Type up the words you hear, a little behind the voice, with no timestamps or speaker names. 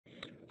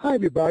Hi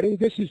everybody,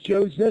 this is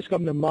Joe Zisk.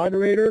 I'm the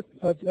moderator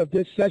of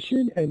this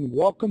session, and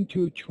welcome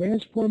to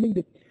Transforming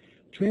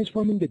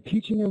the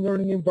Teaching and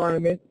Learning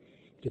Environment,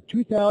 the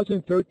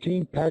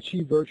 2013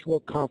 PASSHE Virtual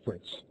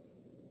Conference.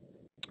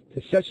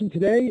 The session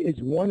today is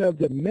one of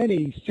the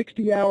many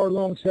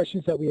 60-hour-long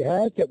sessions that we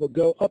have that will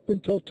go up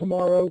until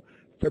tomorrow,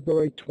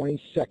 February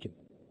 22nd.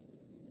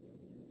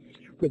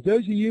 For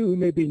those of you who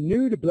may be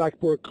new to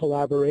Blackboard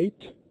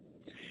Collaborate,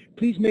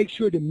 please make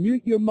sure to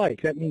mute your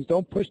mic. That means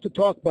don't push the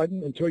talk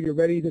button until you're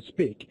ready to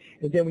speak.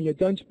 And then when you're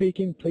done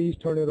speaking, please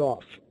turn it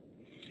off.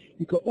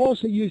 You can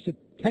also use the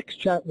text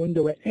chat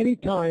window at any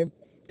time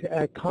to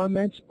add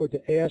comments or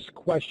to ask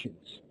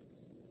questions.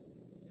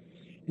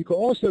 You can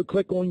also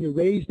click on your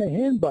raise the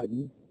hand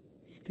button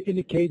to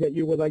indicate that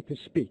you would like to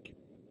speak.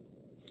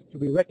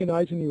 You'll be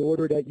recognized in the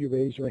order that you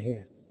raise your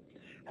hand.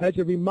 As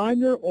a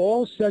reminder,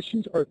 all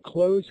sessions are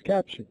closed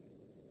captioned.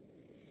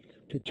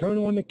 To turn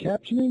on the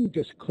captioning,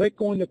 just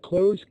click on the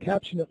closed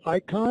caption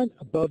icon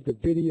above the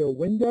video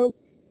window,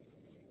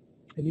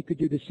 and you could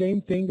do the same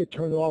thing to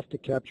turn off the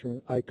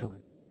caption icon.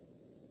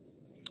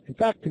 In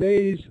fact,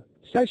 today's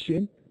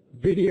session,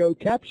 video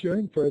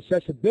capturing for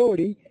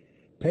accessibility,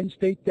 Penn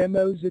State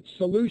demos its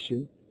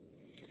solution,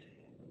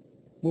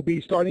 will be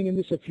starting in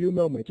just a few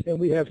moments. And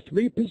we have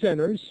three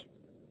presenters,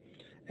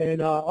 and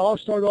I'll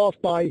start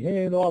off by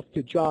handing off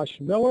to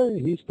Josh Miller.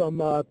 He's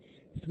from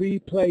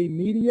 3Play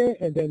Media,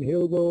 and then he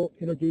will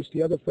introduce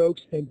the other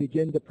folks and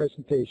begin the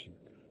presentation.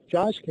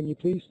 Josh, can you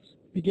please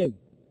begin?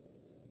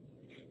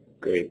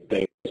 Great,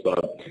 thanks,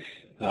 Bob.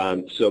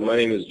 So my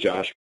name is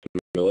Josh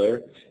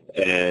Miller,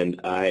 and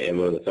I am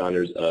one of the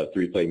founders of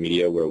 3Play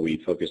Media, where we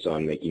focus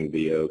on making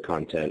video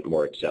content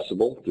more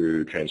accessible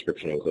through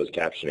transcription and closed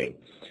captioning.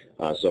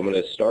 So I'm going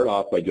to start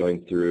off by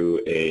going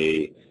through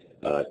a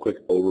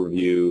quick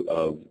overview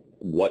of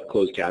what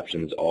closed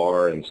captions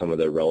are and some of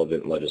the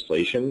relevant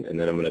legislation, and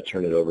then I'm going to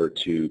turn it over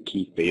to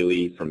Keith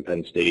Bailey from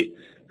Penn State,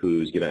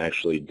 who's going to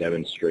actually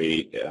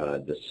demonstrate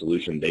the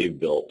solution they've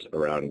built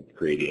around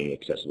creating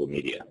accessible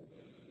media.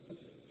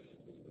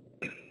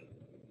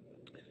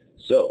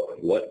 So,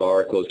 what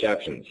are closed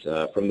captions?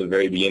 From the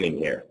very beginning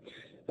here,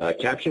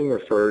 captioning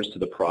refers to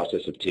the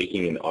process of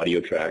taking an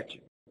audio track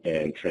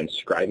and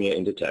transcribing it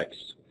into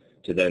text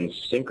to then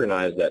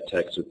synchronize that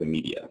text with the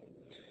media.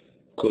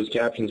 Closed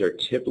captions are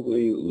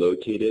typically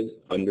located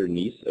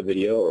underneath a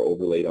video or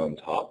overlaid on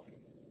top.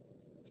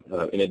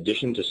 In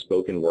addition to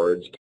spoken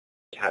words,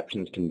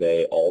 captions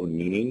convey all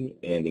meaning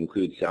and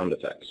include sound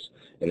effects.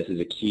 And this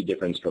is a key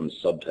difference from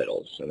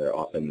subtitles, and they're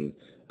often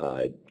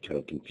kind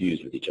of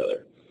confused with each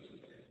other.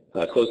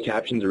 Closed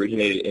captions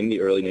originated in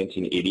the early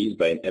 1980s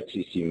by an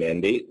FCC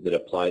mandate that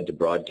applied to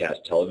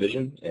broadcast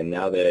television, and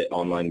now that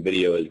online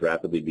video is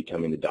rapidly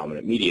becoming the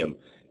dominant medium,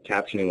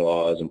 captioning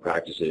laws and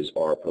practices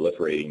are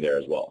proliferating there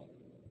as well.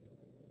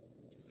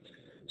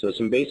 So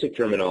some basic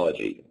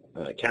terminology,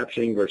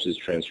 captioning versus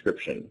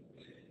transcription.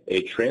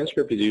 A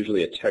transcript is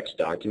usually a text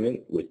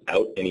document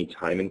without any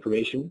time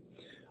information.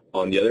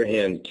 On the other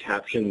hand,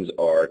 captions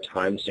are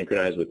time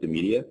synchronized with the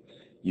media.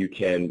 You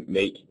can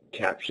make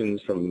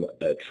captions from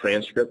a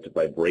transcript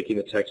by breaking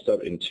the text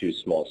up into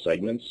small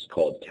segments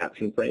called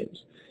caption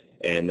frames,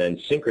 and then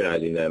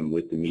synchronizing them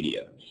with the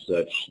media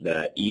such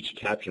that each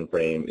caption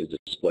frame is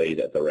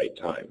displayed at the right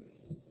time.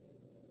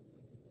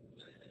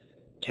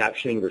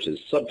 Captioning versus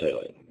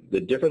subtitling. The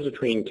difference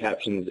between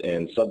captions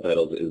and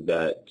subtitles is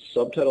that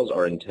subtitles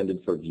are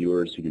intended for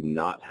viewers who do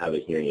not have a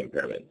hearing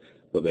impairment,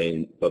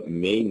 but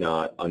may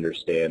not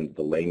understand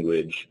the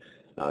language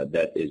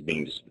that is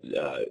being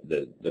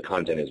the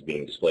content is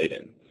being displayed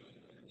in.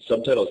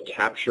 Subtitles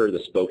capture the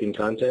spoken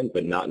content,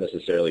 but not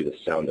necessarily the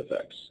sound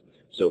effects.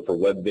 So for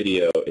web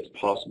video, it's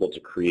possible to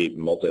create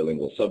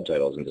multilingual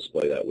subtitles and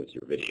display that with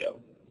your video.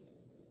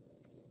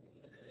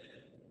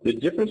 The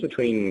difference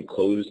between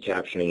closed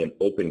captioning and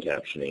open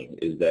captioning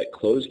is that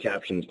closed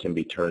captions can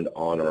be turned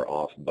on or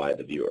off by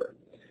the viewer,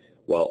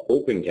 while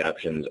open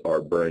captions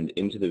are burned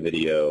into the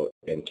video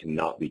and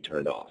cannot be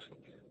turned off.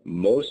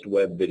 Most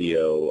web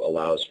video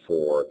allows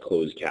for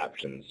closed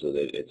captions so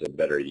that it's a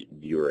better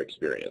viewer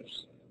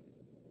experience.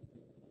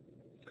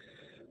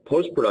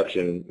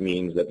 Post-production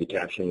means that the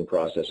captioning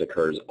process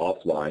occurs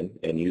offline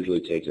and usually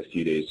takes a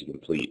few days to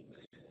complete,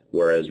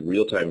 whereas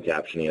real-time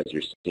captioning, as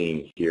you're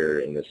seeing here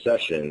in this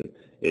session,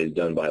 is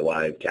done by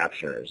live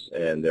captioners,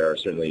 and there are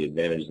certainly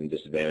advantages and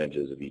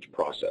disadvantages of each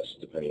process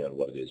depending on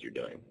what it is you're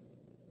doing.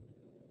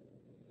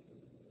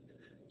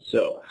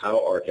 So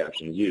how are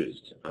captions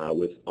used?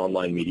 With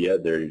online media,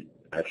 there are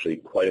actually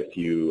quite a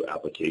few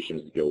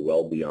applications that go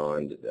well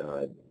beyond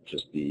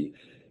just the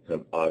kind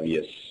of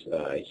obvious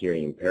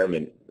hearing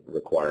impairment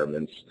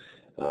requirements,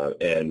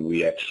 and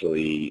we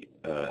actually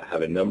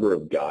have a number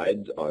of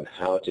guides on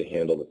how to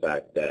handle the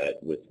fact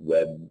that with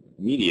web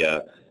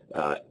media,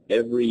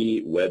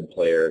 every web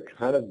player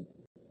kind of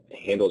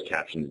handles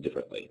captions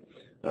differently.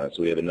 So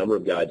we have a number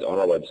of guides on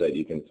our website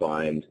you can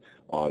find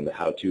on the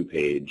how-to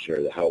page,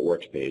 or the how it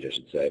works page, I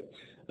should say,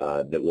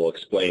 that will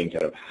explain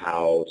kind of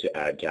how to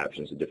add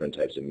captions to different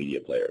types of media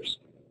players.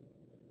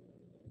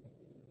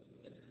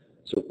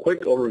 So a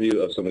quick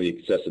overview of some of the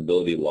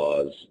accessibility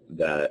laws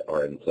that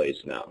are in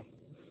place now.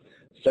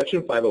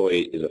 Section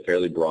 508 is a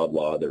fairly broad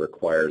law that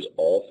requires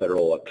all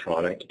federal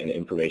electronic and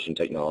information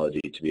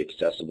technology to be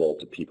accessible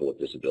to people with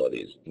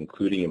disabilities,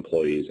 including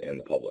employees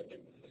and the public.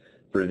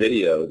 For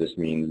video, this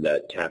means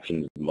that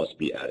captions must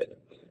be added.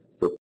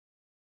 For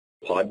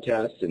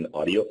podcasts and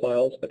audio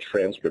files, a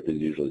transcript is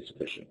usually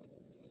sufficient.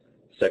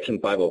 Section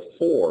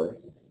 504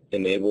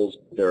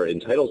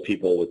 entitles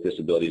people with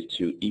disabilities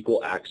to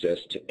equal access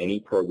to any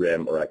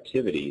program or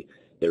activity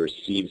that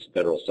receives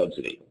federal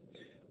subsidy.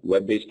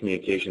 Web-based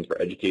communications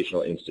for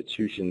educational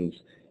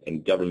institutions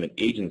and government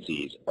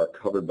agencies are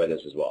covered by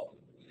this as well.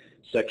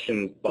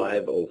 Section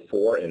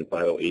 504 and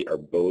 508 are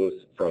both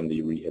from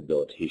the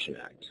Rehabilitation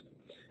Act.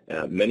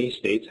 Many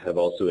states have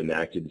also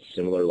enacted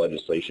similar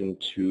legislation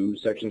to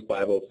Sections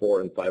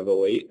 504 and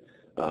 508,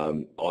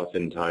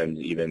 oftentimes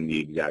even the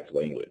exact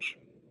language.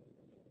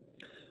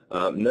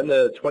 And then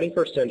the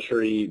 21st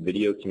Century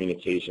Video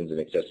Communications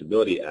and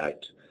Accessibility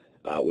Act,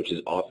 which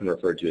is often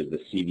referred to as the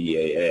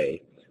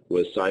CVAA,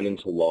 was signed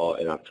into law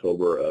in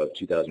October of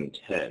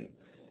 2010.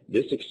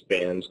 This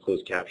expands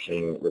closed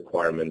captioning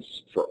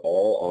requirements for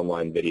all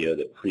online video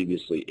that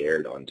previously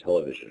aired on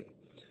television.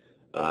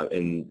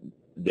 And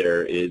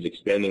there is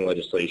expanding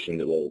legislation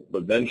that will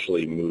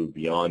eventually move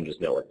beyond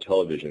just network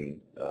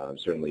television,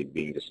 certainly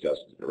being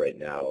discussed right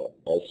now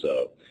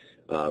also.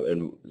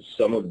 And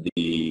some of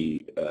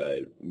the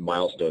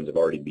milestones have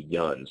already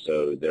begun.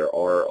 So there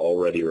are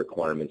already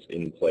requirements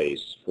in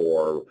place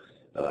for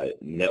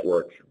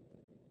network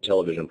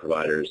television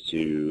providers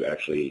to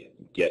actually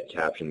get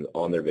captions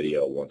on their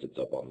video once it's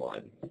up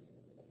online.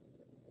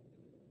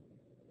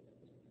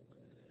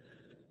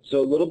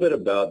 So a little bit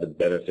about the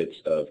benefits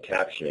of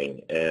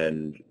captioning,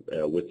 and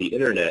with the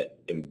internet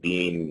and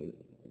being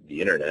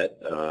the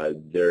internet,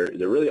 there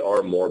really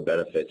are more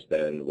benefits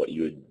than what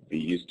you would be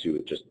used to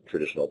with just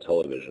traditional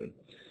television.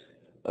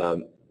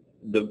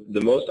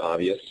 The most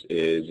obvious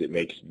is it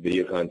makes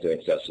video content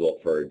accessible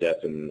for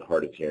deaf and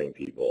hard of hearing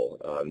people.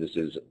 This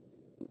is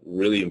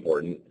really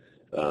important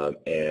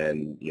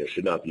and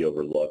should not be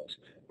overlooked.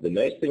 The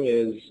nice thing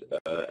is,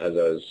 as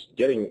I was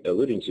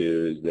alluding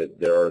to, is that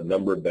there are a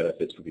number of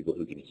benefits for people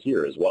who can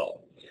hear as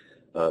well.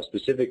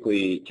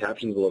 Specifically,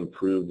 captions will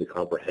improve the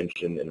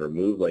comprehension and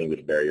remove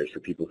language barriers for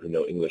people who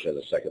know English as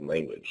a second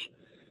language.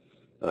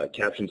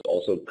 Captions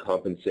also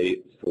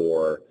compensate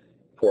for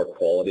poor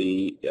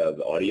quality of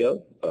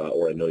audio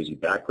or a noisy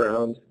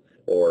background,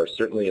 or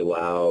certainly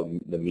allow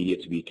the media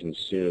to be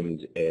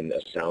consumed in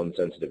a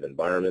sound-sensitive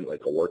environment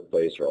like a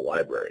workplace or a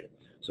library.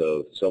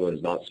 So if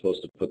someone's not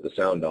supposed to put the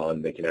sound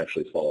on, they can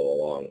actually follow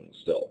along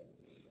still.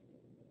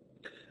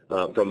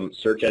 From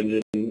search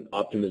engine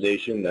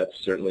optimization, that's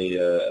certainly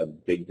a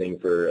big thing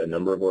for a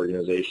number of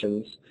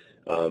organizations,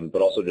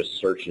 but also just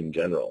search in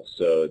general.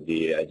 So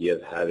the idea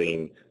of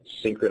having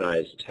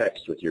synchronized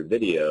text with your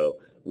video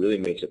really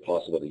makes it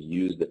possible to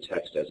use the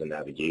text as a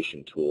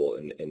navigation tool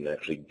and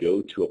actually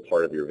go to a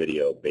part of your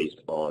video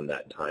based on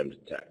that timed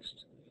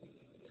text.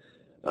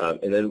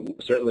 And then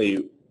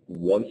certainly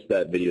once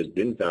that video has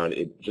been found,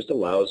 it just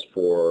allows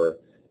for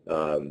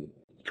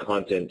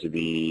content to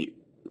be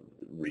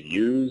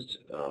reused,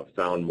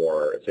 found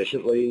more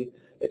efficiently.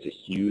 It's a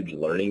huge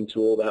learning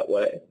tool that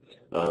way.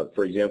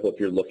 For example, if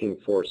you're looking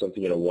for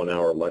something in a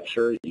 1-hour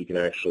lecture, you can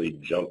actually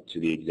jump to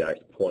the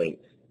exact point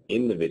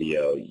in the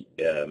video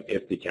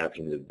if the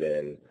captions have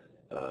been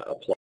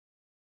applied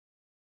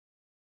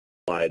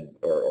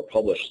or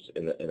published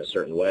in a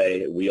certain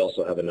way. We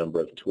also have a number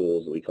of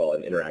tools that we call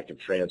an interactive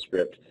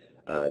transcript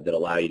that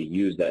allow you to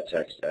use that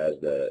text as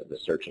the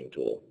searching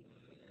tool.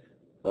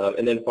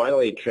 And then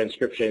finally,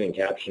 transcription and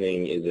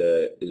captioning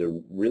is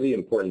a really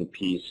important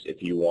piece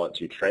if you want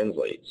to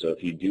translate. So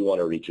if you do want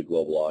to reach a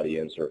global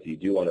audience, or if you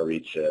do want to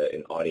reach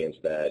an audience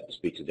that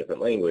speaks a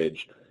different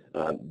language,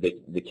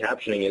 the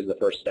captioning is the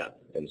first step.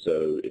 And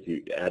so if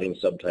you adding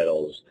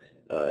subtitles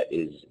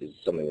is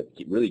something that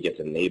really gets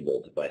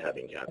enabled by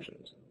having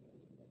captions.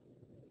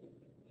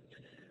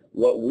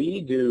 What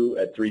we do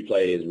at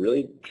 3Play is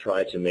really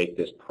try to make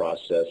this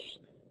process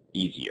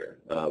easier.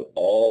 Our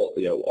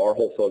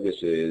whole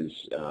focus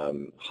is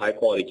high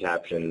quality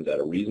captions at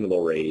a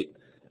reasonable rate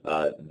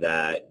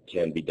that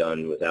can be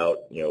done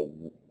without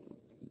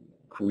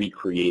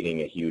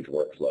recreating a huge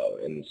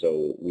workflow. And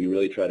so we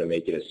really try to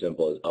make it as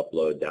simple as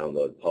upload,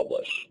 download,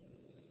 publish.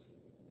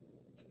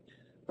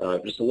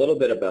 Just a little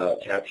bit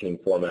about captioning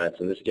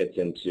formats, and this gets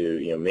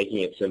into, making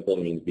it simple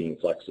means being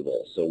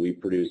flexible. So we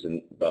produce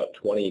about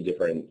 20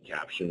 different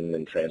caption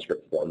and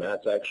transcript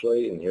formats,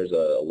 actually, and here's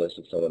a list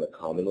of some of the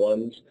common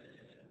ones.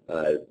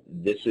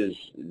 This is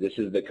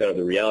the kind of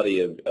the reality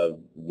of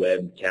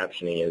web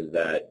captioning, is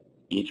that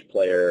each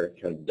player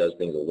kind of does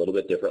things a little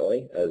bit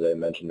differently, as I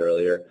mentioned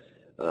earlier.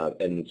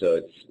 And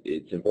so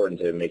it's important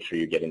to make sure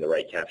you're getting the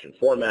right caption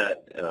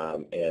format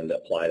and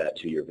apply that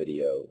to your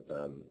video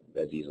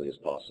as easily as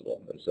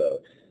possible. And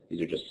so these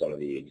are just some of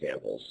the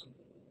examples.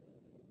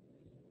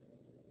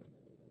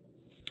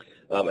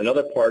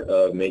 Another part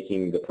of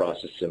making the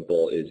process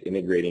simple is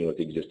integrating with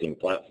existing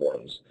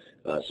platforms.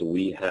 So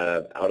we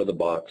have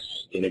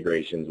out-of-the-box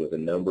integrations with a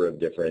number of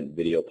different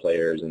video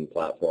players and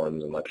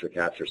platforms and lecture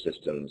capture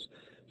systems,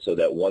 so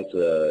that once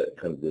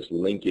kind of this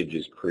linkage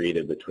is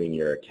created between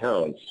your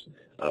accounts,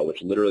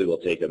 which literally will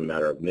take a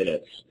matter of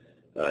minutes,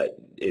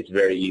 it's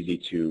very easy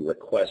to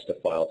request a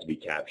file to be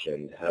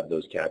captioned, have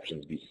those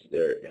captions be,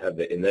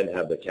 and then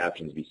have the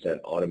captions be sent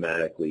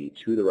automatically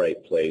to the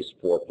right place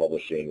for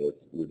publishing with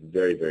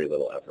very, very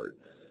little effort.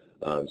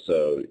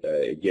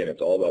 Again,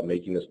 it's all about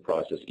making this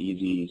process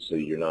easy so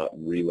you're not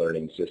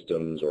relearning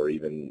systems or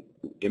even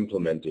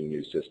implementing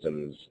new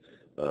systems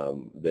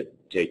that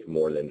take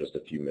more than just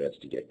a few minutes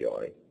to get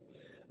going.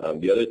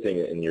 The other thing,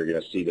 and you're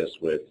going to see this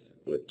with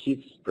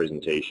Keith's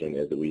presentation,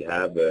 is that we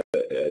have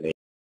an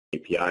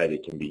API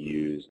that can be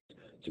used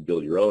to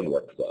build your own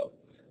workflow.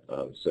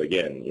 So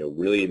again,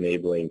 really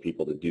enabling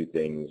people to do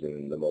things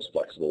in the most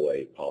flexible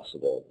way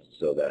possible,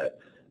 so that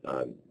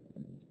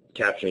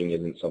captioning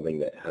isn't something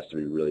that has to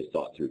be really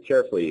thought through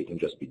carefully. It can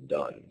just be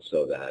done,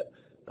 so that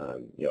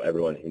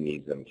everyone who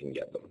needs them can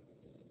get them.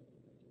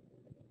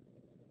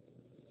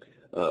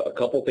 A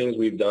couple things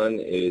we've done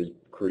is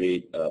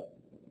create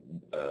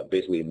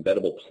basically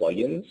embeddable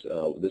plugins.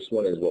 This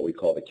one is what we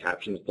call the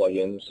captions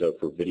plugin. So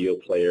for video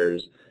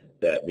players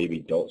that maybe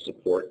don't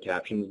support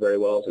captions very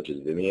well, such as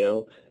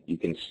Vimeo, you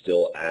can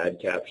still add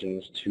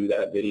captions to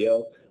that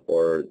video.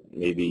 Or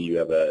maybe you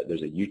have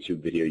there's a YouTube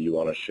video you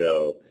want to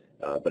show,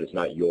 but it's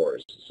not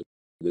yours. So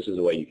this is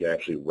a way you can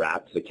actually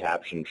wrap the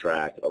caption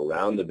track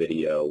around the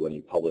video when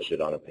you publish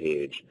it on a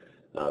page,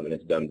 and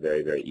it's done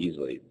very, very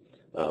easily.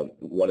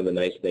 One of the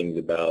nice things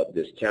about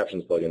this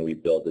captions plugin we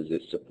built is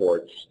it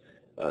supports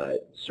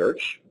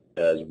search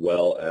as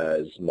well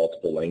as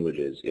multiple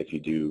languages if you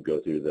do go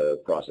through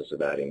the process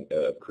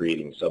of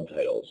creating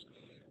subtitles.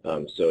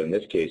 So in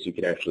this case, you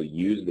can actually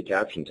use the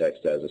caption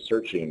text as a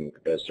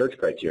search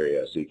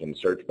criteria, so you can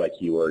search by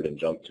keyword and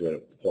jump to a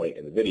point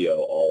in the video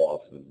all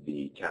off of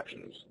the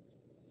captions.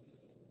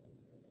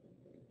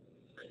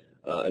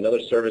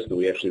 Another service that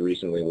we actually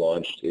recently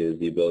launched is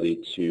the ability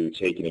to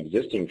take an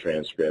existing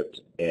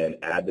transcript and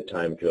add the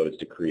time codes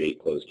to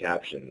create closed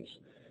captions.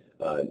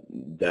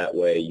 That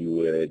way you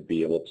would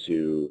be able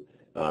to,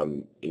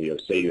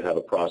 say you have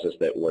a process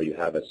where you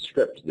have a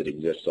script that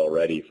exists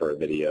already for a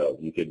video.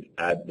 You could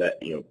add that,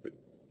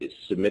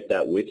 submit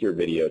that with your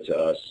video to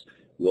us.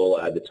 We'll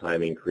add the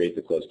timing, create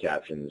the closed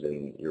captions,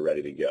 and you're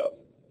ready to go.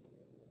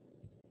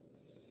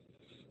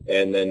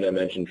 And then I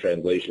mentioned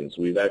translations.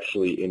 We've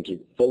actually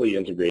fully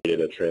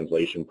integrated a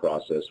translation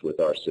process with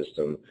our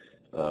system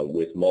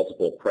with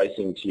multiple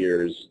pricing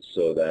tiers,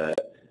 so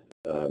that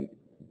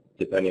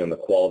depending on the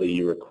quality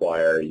you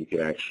require, you can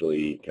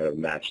actually kind of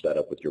match that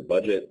up with your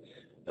budget,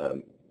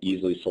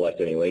 easily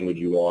select any language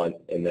you want,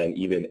 and then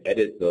even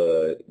edit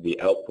the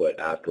output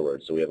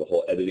afterwards. So we have a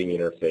whole editing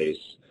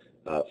interface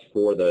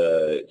for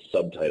the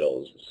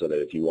subtitles, so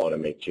that if you want to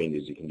make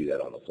changes, you can do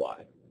that on the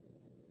fly.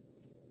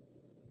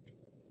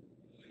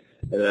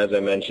 And as I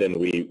mentioned,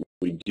 we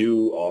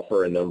do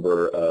offer a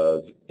number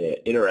of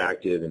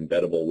interactive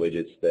embeddable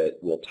widgets that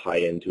will tie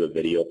into a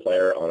video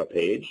player on a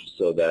page,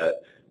 so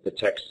that the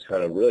text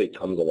kind of really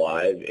comes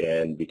alive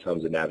and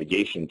becomes a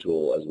navigation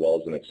tool as well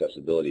as an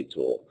accessibility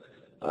tool.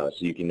 So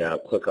you can now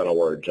click on a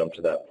word, jump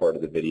to that part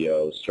of the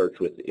video, search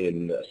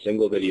within a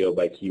single video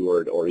by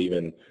keyword, or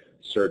even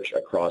search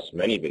across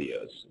many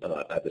videos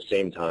at the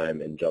same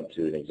time and jump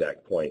to an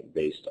exact point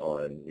based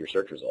on your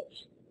search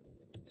results.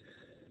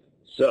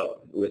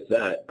 So with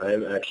that,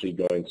 I'm actually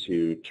going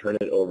to turn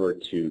it over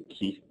to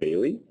Keith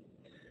Bailey.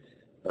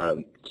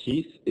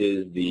 Keith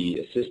is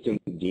the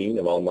Assistant Dean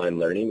of Online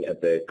Learning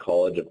at the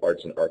College of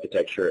Arts and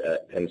Architecture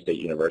at Penn State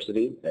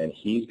University, and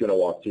he's going to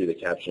walk through the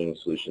captioning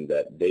solution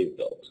that they've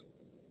built.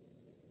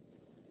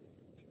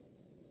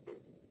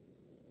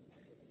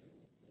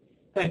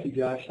 Thank you,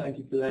 Josh. Thank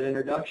you for that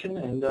introduction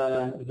and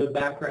the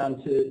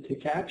background to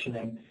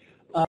captioning.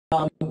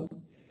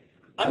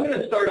 I'm going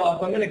to start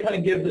off, I'm going to kind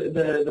of give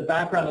the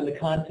background and the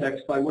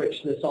context by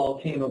which this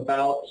all came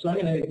about. So I'm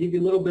going to give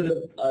you a little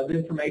bit of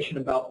information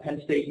about Penn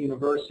State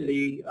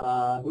University,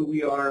 who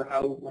we are,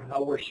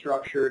 how we're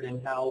structured,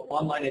 and how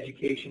online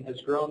education has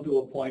grown to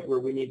a point where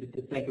we needed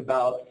to think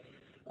about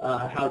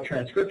how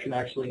transcription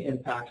actually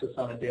impacts us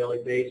on a daily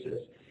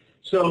basis.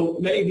 So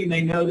many of you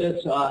may know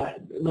this,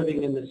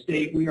 living in the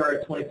state, we are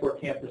a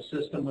 24-campus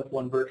system with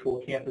one virtual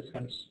campus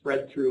kind of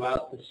spread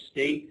throughout the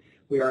state.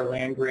 We are a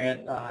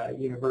land-grant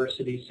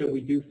university, so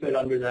we do fit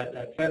under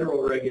that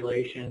federal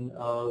regulation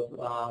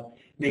of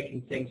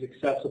making things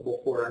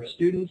accessible for our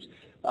students.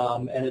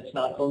 And it's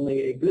not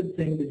only a good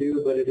thing to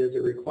do, but it is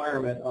a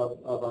requirement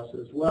of us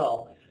as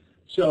well.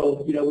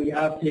 So, we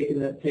have taken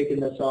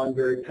this on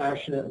very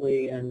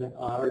passionately and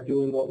are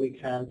doing what we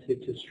can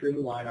to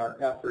streamline our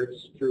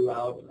efforts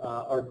throughout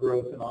our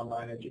growth in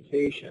online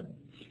education.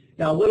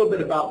 Now, a little bit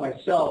about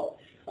myself.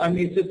 I'm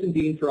the Assistant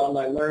Dean for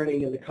Online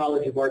Learning in the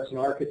College of Arts and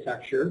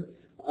Architecture.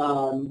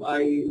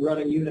 I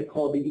run a unit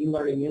called the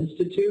eLearning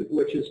Institute,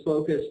 which is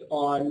focused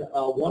on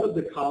one of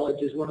the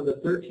colleges, one of the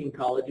 13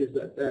 colleges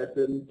at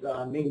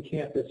the main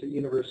campus at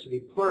University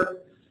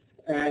Park.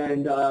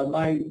 And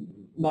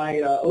my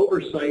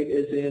oversight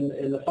is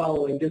in the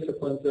following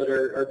disciplines that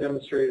are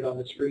demonstrated on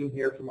the screen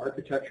here, from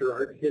architecture,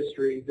 art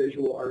history,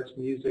 visual arts,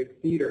 music,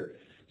 theater.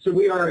 So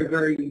we are a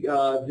very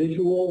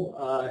visual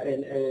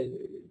and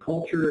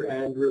culture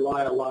and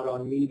rely a lot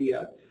on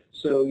media.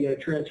 So,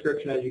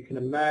 transcription, as you can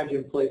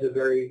imagine, plays a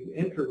very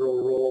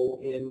integral role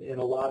in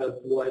a lot of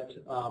what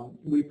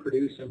we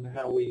produce and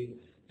how we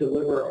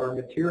deliver our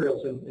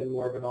materials in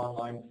more of an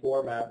online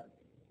format.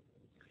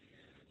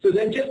 So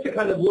then just to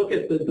kind of look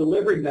at the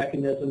delivery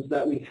mechanisms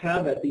that we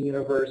have at the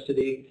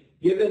university,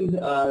 given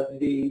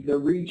the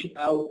reach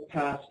out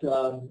past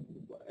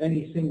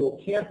any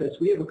single campus,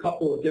 we have a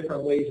couple of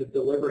different ways of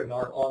delivering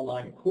our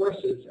online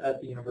courses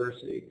at the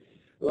university.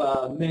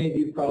 Many of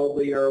you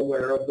probably are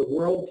aware of the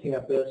World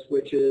Campus,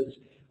 which is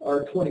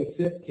our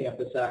 25th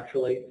campus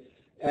actually.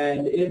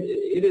 And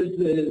it is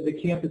the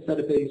campus that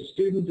if a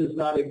student does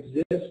not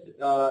exist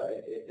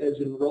as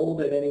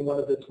enrolled at any one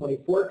of the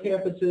 24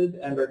 campuses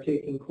and are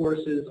taking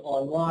courses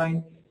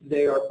online,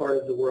 they are part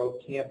of the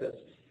World Campus.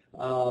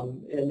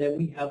 And then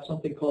we have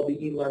something called the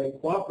eLearning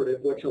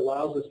Cooperative, which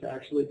allows us to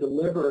actually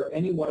deliver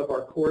any one of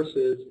our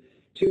courses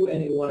to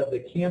any one of the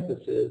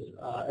campuses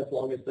as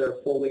long as they're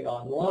fully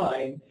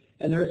online.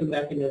 And there's a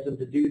mechanism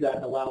to do that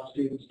and allow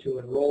students to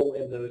enroll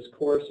in those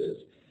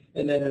courses.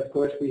 And then, of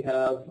course, we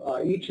have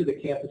each of the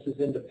campuses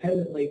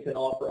independently can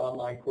offer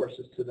online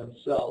courses to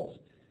themselves.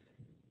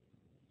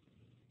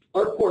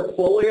 Our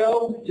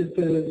portfolio, just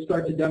to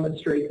start to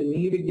demonstrate the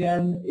need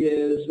again,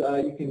 is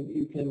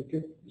you can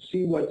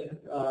see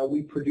what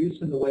we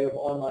produce in the way of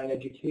online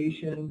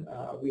education.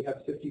 We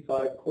have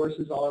 55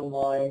 courses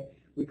online.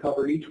 We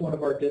cover each one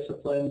of our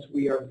disciplines.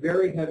 We are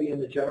very heavy in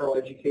the general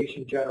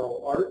education,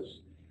 general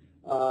arts,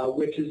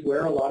 which is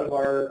where a lot of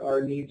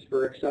our needs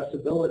for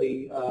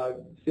accessibility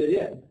fit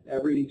in.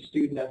 Every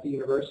student at the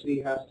university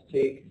has to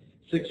take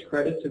 6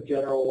 credits of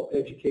general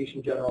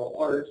education, general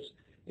arts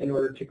in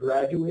order to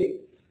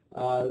graduate.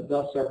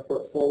 Thus, our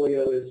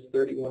portfolio is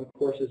 31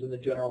 courses in the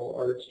general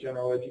arts,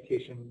 general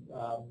education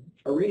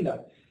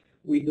arena.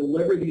 We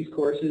deliver these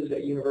courses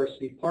at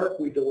University Park.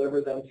 We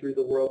deliver them through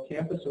the World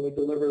Campus, and we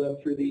deliver them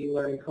through the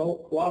eLearning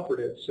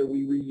Cooperative. So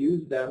we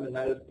reuse them, and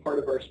that is part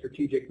of our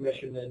strategic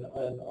mission in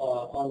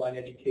online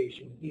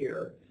education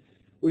here.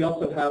 We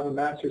also have a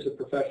Master's of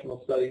Professional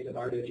Studies in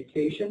Art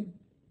Education,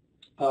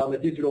 a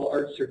digital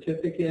arts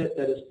certificate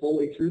that is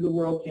fully through the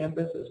World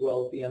Campus, as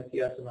well as the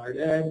MTS and Art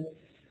Ed.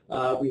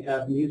 We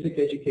have music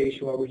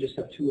education, where we just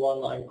have 2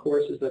 online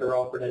courses that are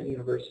offered at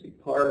University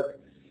Park.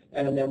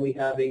 And then we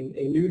have a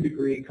new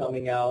degree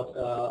coming out,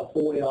 a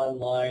fully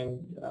online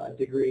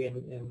degree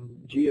in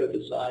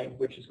geodesign,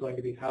 which is going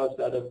to be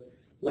housed out of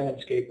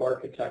landscape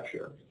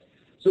architecture.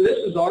 So this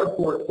is our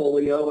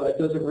portfolio. It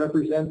doesn't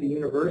represent the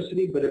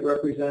university, but it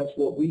represents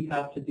what we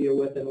have to deal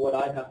with and what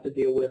I have to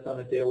deal with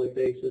on a daily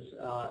basis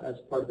as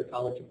part of the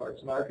College of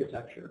Arts and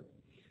Architecture.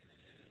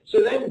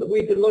 So then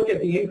we can look at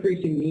the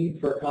increasing need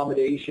for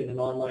accommodation in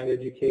online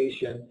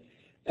education.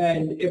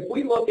 And if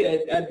we look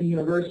at the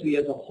university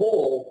as a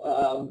whole,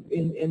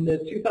 in the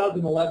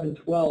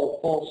 2011-12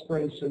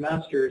 fall-spring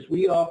semesters,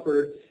 we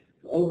offered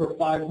over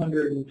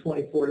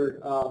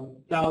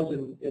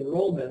 524,000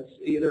 enrollments,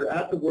 either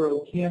at the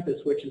World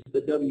Campus, which is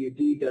the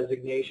WD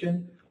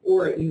designation,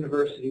 or at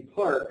University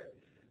Park.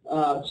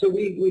 So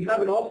we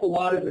have an awful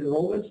lot of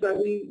enrollments that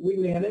we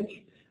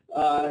manage.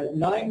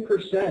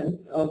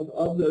 9%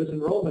 of those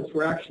enrollments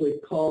were actually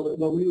called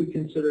what we would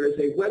consider as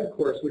a web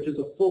course, which is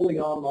a fully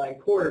online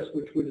course,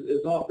 which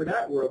is offered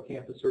at World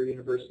Campus or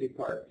University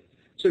Park.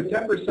 So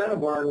 10%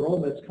 of our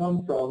enrollments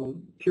come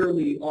from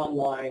purely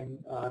online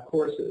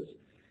courses.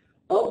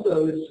 Of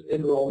those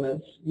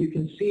enrollments, you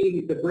can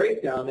see the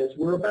breakdown is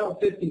we're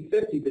about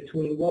 50-50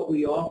 between what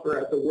we offer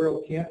at the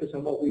World Campus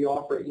and what we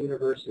offer at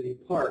University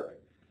Park.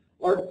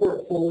 Our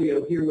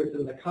portfolio here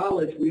within the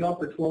college, we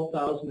offer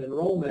 12,000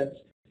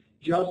 enrollments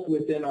just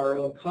within our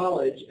own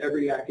college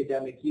every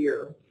academic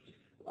year,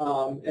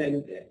 and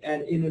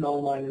in an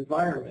online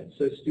environment.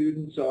 So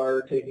students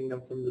are taking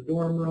them from the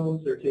dorm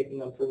rooms, they're taking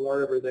them from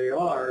wherever they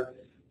are,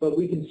 but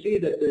we can see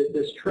that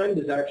this trend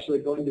is actually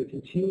going to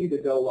continue to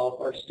go up.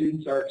 Our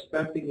students are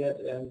expecting it,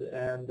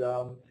 and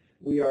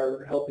we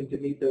are helping to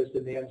meet those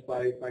demands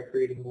by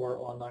creating more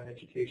online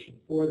education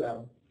for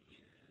them.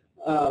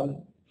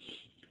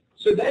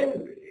 So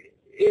then,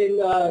 in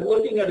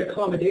looking at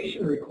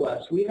accommodation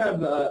requests, we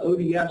have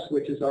ODS,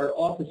 which is our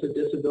Office of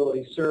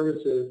Disability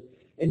Services,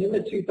 and in the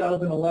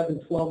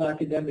 2011-12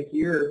 academic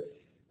year,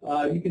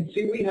 you can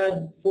see we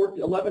had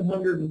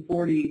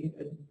 1,140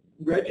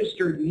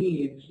 registered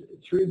needs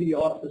through the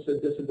Office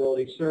of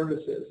Disability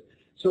Services.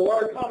 So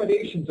our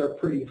accommodations are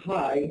pretty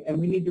high, and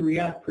we need to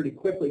react pretty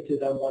quickly to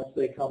them once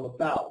they come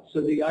about.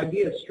 So the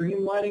idea of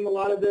streamlining a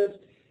lot of this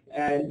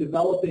and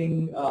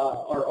developing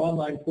our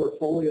online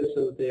portfolio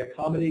so that they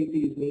accommodate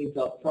these needs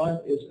up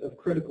front is of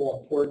critical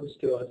importance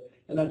to us.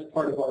 and that's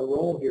part of our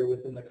role here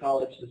within the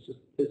college is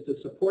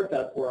to support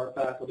that for our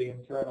faculty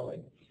internally.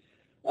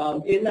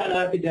 In that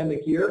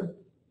academic year,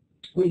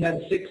 we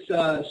had 6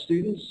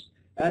 students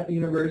at the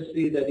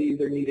university that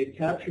either needed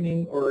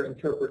captioning or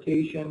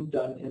interpretation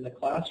done in the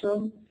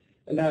classroom,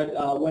 and that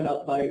went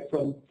up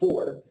from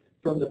 4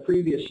 from the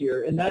previous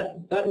year. And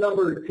that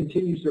number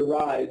continues to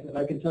rise, and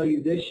I can tell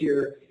you this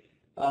year,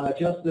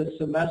 just this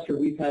semester,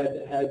 we've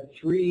had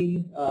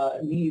 3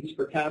 needs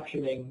for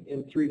captioning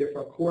in 3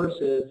 different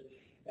courses,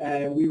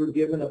 and we were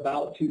given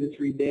about 2 to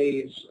 3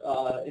 days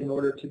in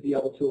order to be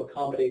able to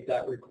accommodate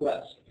that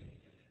request.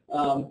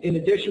 In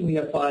addition, we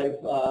have 5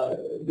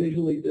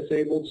 visually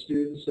disabled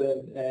students,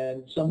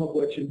 and some of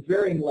which in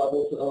varying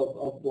levels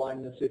of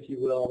blindness, if you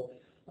will.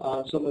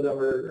 Some of them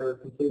are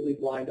completely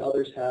blind.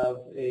 Others have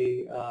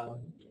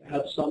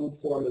some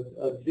form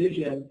of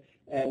vision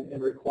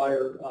and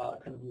require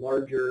kind of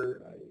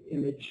larger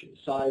image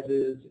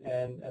sizes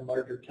and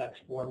larger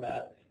text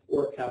format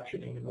or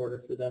captioning in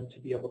order for them to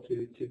be able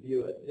to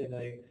view it in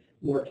a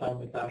more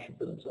timely fashion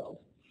for themselves.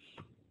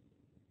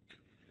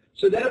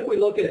 So then if we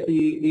look at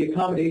the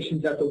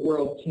accommodations at the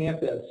World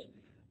Campus,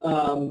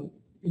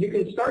 you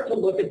can start to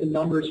look at the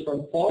numbers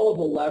from fall of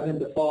 11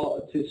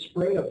 to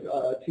spring of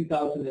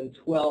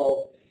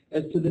 2012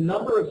 as to the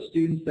number of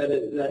students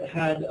that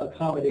had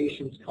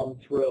accommodations come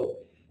through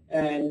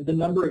and the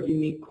number of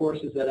unique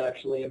courses that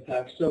actually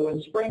impact. So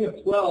in spring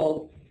of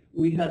 12,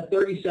 we had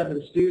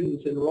 37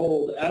 students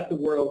enrolled at the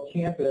World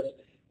Campus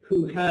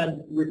who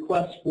had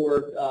requests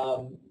for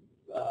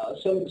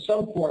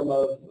some form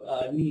of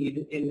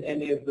need in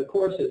any of the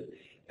courses.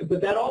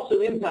 But that also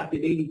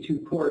impacted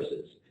 82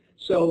 courses.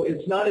 So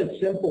it's not as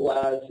simple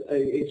as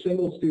a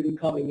single student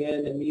coming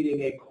in and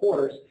needing a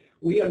course.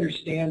 We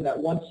understand that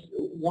once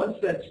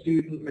that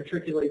student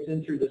matriculates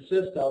in through the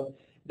system,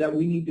 that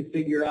we need to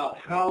figure out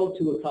how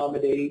to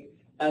accommodate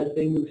as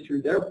they move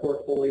through their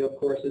portfolio of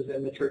courses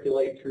and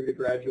matriculate through to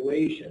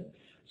graduation.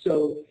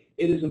 So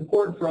it is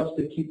important for us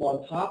to keep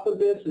on top of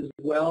this as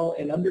well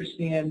and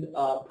understand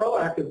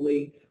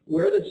proactively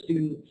where the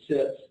student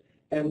sits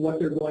and what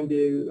they're going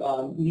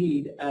to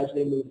need as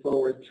they move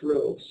forward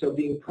through. So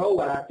being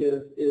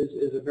proactive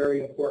is a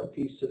very important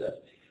piece to this.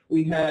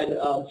 We had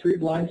 3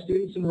 blind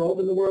students enrolled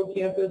in the World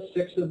Campus,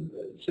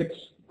 6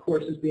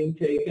 courses being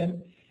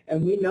taken,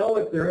 and we know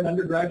if they're an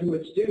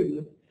undergraduate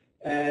student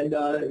and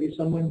if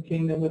someone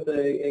came in with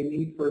a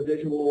need for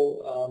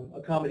visual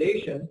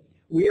accommodation,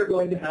 we are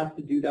going to have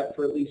to do that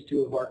for at least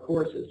 2 of our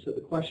courses. So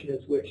the question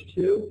is which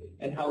 2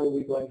 and how are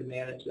we going to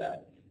manage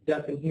that?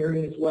 Deaf and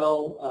hearing as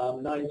well,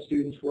 9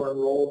 students were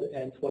enrolled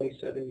and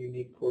 27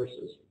 unique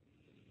courses.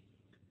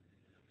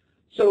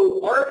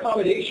 So our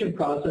accommodation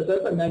process,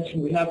 as I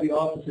mentioned, we have the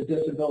Office of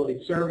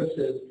Disability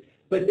Services,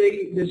 but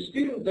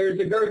there's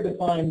a very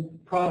defined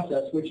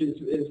process which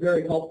is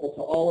very helpful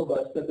to all of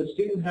us that the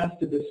student has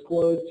to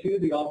disclose to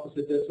the Office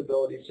of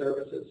Disability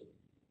Services.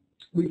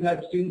 We've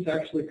had students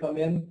actually come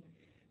in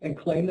and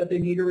claim that they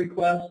need a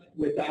request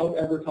without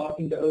ever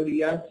talking to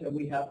ODS, and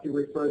we have to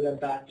refer them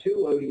back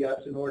to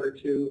ODS in order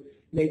to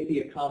make the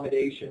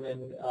accommodation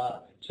and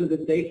so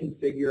that they can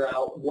figure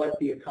out what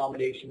the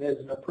accommodation is,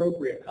 an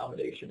appropriate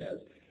accommodation is.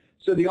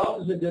 So the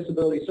Office of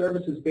Disability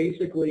Services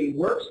basically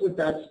works with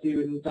that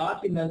student,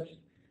 documents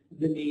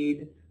the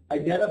need,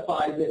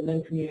 identifies it, and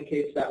then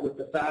communicates that with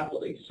the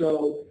faculty.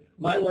 So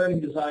my learning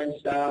design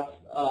staff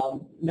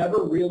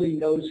never really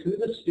knows who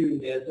the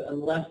student is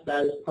unless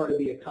that is part of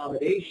the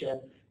accommodation,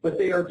 but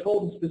they are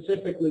told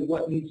specifically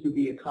what needs to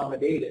be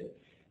accommodated.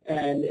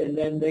 And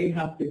then they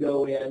have to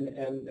go in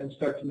and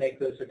start to make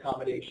those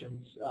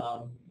accommodations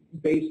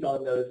based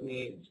on those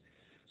needs.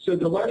 So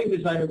the learning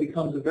designer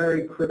becomes a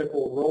very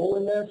critical role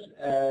in this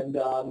and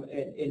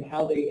in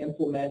how they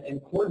implement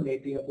and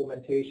coordinate the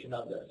implementation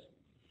of this.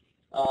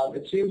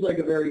 It seems like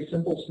a very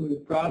simple,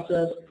 smooth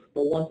process,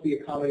 but once the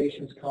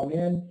accommodations come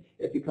in,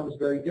 it becomes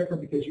very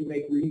different because you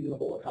make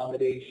reasonable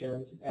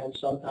accommodations, and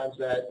sometimes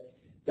that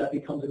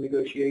becomes a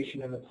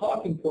negotiation and a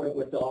talking point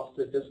with the Office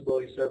of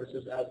Disability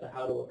Services as to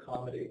how to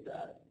accommodate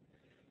that.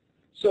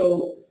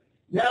 So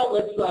now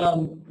let's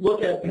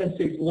look at Penn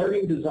State's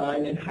learning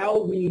design and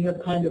how we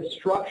have kind of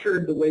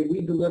structured the way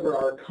we deliver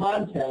our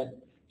content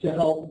to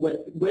help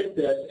with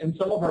this, and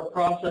some of our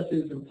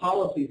processes and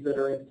policies that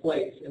are in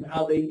place and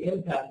how they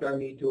impact our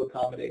need to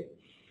accommodate.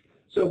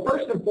 So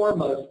first and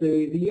foremost,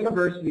 the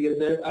university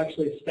has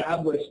actually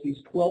established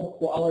these 12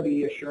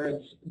 quality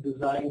assurance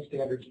design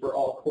standards for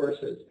all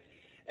courses.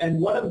 And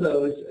one of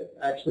those,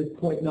 actually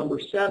point number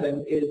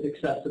 7, is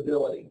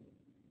accessibility.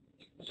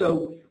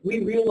 So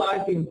we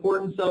realize the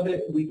importance of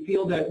it. We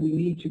feel that we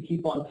need to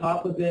keep on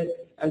top of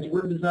it. As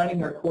we're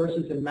designing our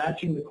courses and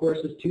matching the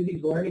courses to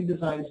these learning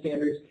design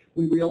standards,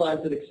 we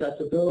realize that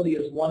accessibility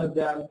is one of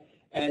them,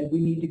 and we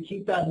need to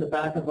keep that in the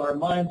back of our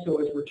mind.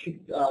 So as we're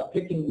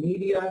picking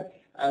media,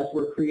 as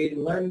we're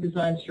creating learning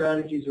design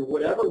strategies, or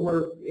whatever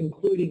we're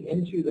including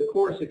into the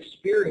course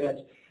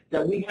experience,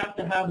 that we have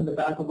to have in the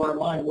back of our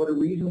mind what a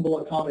reasonable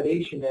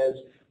accommodation is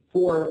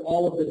for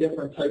all of the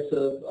different types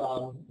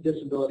of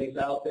disabilities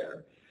out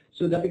there.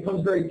 So that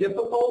becomes very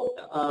difficult,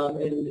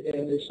 and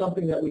it's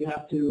something that we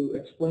have to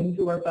explain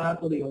to our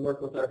faculty and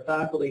work with our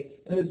faculty,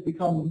 and it's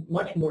become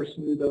much more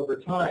smooth over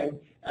time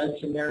as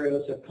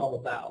scenarios have come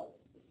about.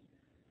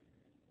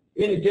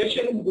 In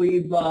addition,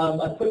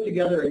 I've put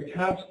together a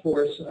task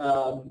force,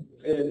 and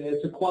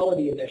it's a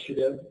quality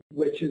initiative,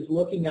 which is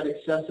looking at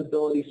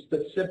accessibility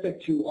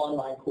specific to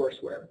online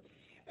courseware.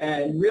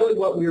 And really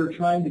what we were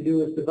trying to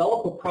do is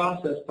develop a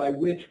process by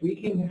which we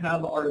can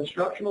have our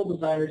instructional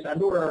designers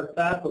and or our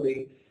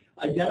faculty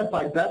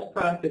identify best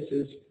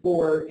practices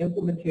for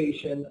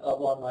implementation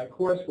of online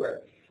courseware.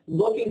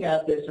 Looking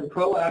at this and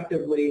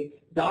proactively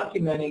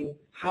documenting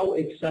how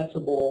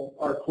accessible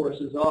our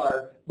courses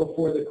are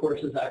before the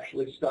courses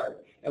actually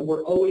start. And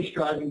we're always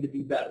striving to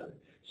be better.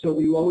 So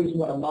we always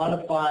want to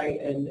modify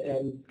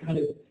and kind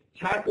of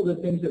tackle the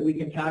things that we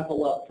can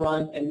tackle up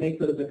front and make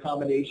those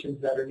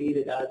accommodations that are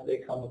needed as they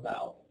come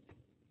about.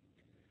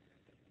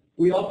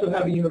 We also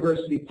have a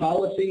university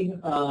policy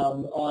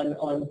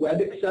on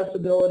web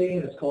accessibility,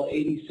 and it's called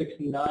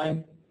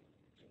 8069.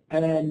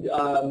 And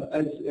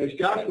as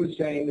Josh was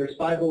saying, there's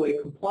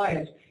 508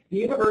 compliance. The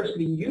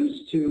university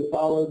used to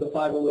follow the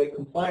 508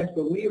 compliance,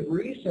 but we have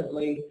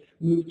recently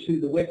moved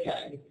to the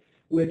WCAG,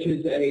 which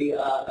is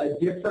a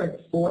different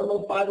form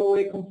of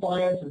 508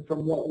 compliance, and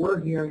from what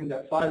we're hearing,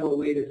 that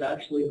 508 is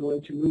actually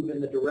going to move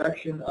in the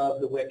direction of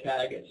the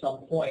WCAG at some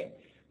point.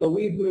 But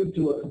we've moved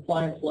to a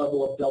compliance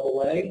level of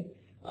AA.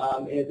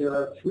 And there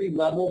are 3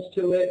 levels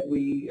to it.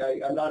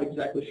 I'm not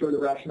exactly sure the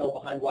rationale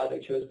behind why they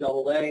chose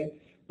AA,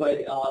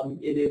 but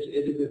it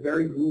is a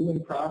very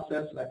grueling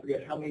process, and I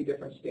forget how many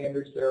different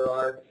standards there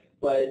are,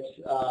 but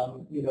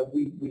you know,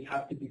 we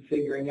have to be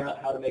figuring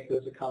out how to make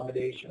those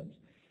accommodations.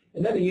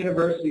 And then the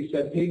university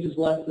said pages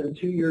less than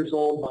 2 years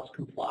old must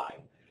comply.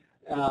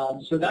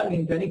 So that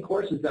means any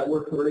courses that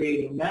we're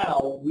creating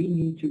now, we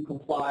need to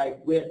comply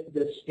with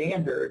this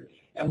standard,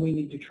 and we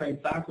need to train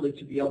faculty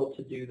to be able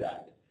to do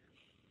that.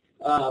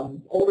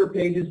 Older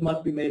pages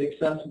must be made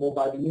accessible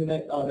by the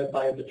unit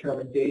by a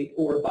determined date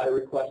or by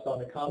request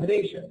on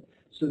accommodation.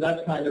 So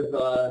that's kind of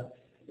the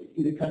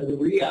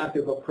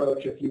reactive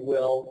approach, if you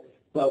will.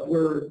 But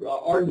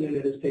our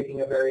unit is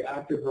taking a very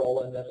active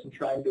role in this and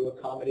trying to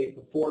accommodate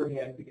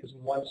beforehand, because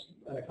once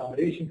an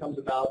accommodation comes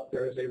about,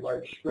 there is a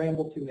large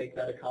scramble to make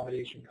that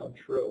accommodation come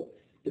true,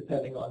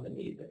 depending on the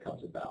need that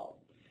comes about.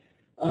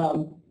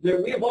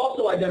 We have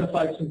also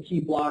identified some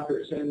key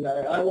blockers, and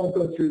I won't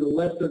go through the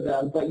list of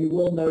them, but you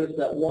will notice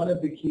that one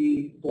of the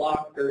key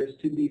blockers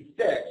to be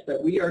fixed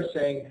that we are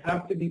saying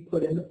have to be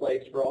put into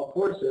place for all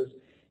courses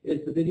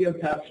is the video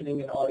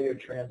captioning and audio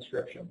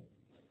transcription.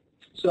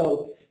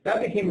 So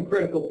that became a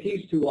critical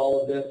piece to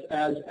all of this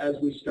as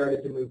we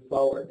started to move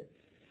forward.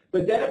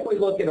 But then if we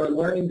look at our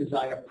learning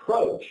design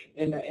approach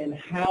and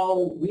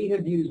how we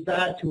have used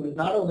that to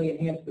not only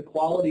enhance the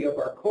quality of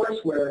our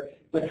courseware,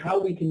 but how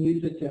we can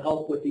use it to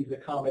help with these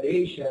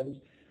accommodations,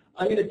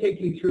 I'm going to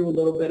take you through a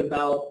little bit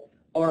about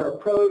our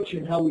approach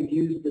and how we've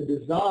used the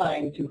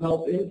design to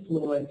help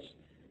influence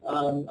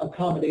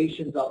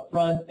accommodations up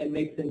front and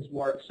make things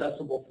more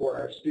accessible for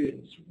our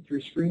students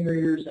through screen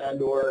readers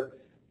and or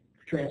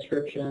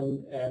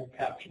transcription and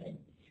captioning.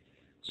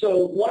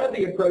 So one of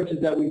the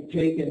approaches that we've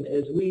taken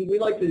is we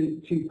like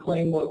to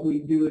claim what we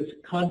do is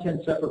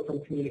content separate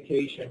from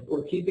communication,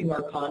 or keeping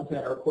our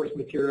content, our course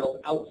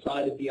materials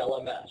outside of the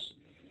LMS.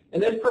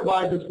 And this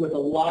provides us with a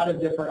lot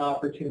of different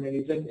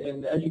opportunities.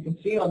 And as you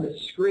can see on the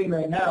screen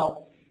right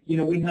now, you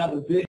know, we have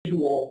a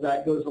visual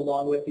that goes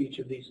along with each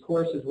of these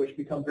courses, which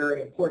become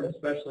very important,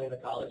 especially in a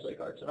college like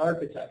Arts and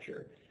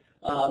Architecture.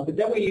 But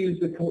then we use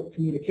the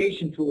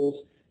communication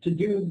tools to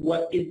do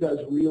what it does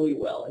really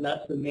well, and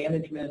that's the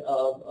management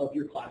of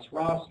your class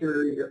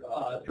roster, your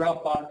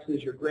drop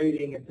boxes, your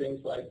grading, and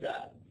things like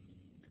that.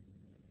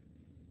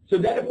 So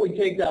then if we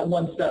take that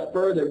one step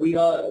further, we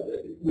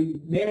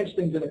manage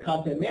things in a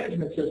content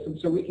management system,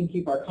 so we can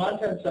keep our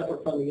content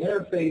separate from the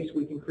interface,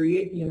 we can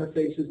create the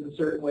interfaces in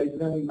certain ways,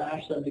 and then we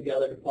mash them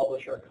together to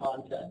publish our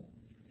content.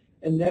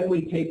 And then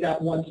we take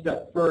that one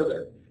step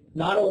further.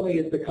 Not only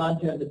is the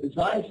content and the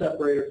design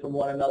separated from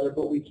one another,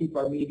 but we keep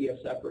our media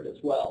separate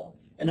as well.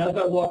 And as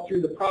I walk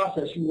through the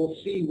process, you will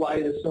see why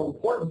it is so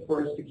important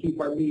for us to keep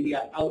our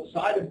media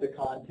outside of the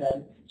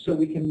content so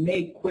we can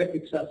make quick,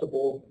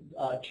 accessible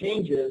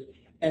changes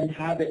and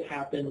have it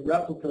happen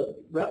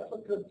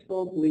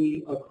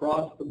replicatively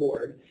across the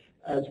board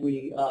as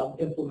we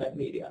implement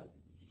media.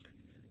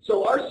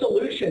 So our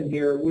solution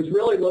here was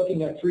really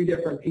looking at 3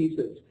 different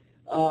pieces.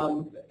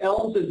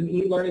 ELMS is an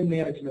e-learning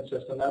management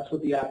system. That's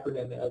what the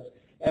acronym is.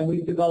 And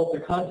we've developed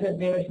a content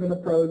management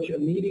approach, a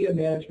media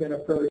management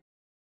approach,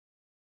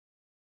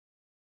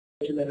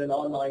 and then an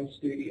online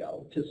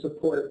studio to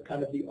support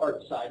kind of the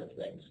art side of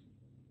things.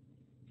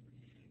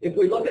 If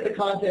we look at the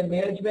content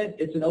management,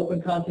 it's an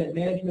open content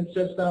management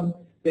system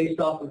based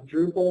off of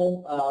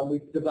Drupal.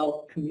 We've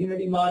developed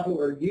community module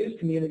or used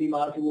community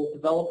modules,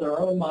 developed our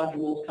own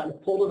modules, kind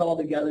of pulled it all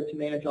together to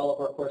manage all of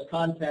our course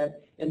content,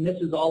 and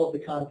this is all of the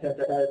content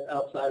that is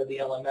outside of the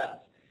LMS.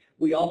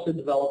 We also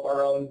develop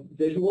our own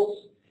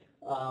visuals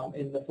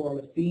in the form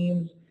of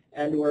themes,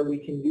 and or we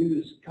can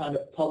use kind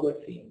of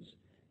public themes.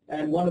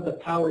 And one of the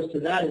powers to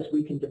that is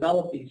we can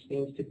develop these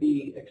themes to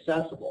be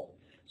accessible.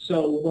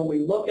 So when we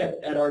look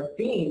at our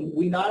theme,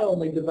 we not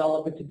only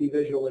develop it to be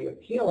visually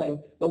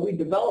appealing, but we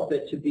develop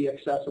it to be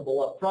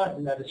accessible up front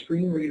and that a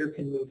screen reader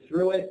can move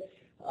through it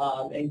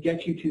and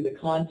get you to the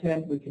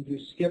content. We can do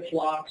skip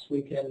blocks.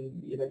 We can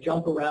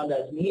jump around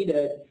as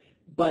needed,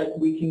 but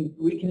we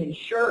can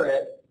ensure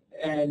it,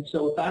 and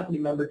so a faculty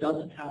member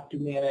doesn't have to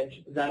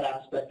manage that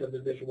aspect of the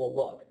visual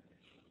look.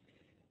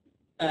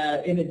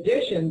 In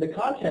addition, the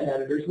content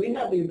editors, we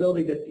have the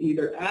ability to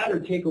either add or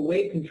take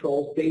away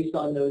controls based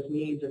on those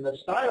needs in the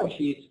style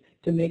sheets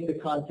to make the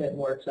content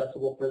more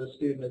accessible for the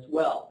student as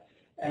well.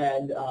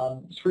 And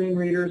screen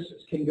readers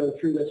can go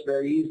through this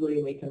very easily,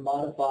 and we can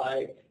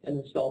modify and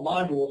install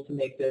modules to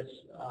make this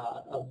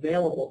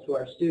available to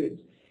our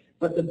students.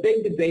 But the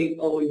big debate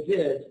always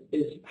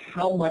is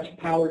how much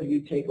power do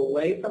you take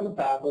away from the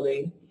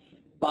faculty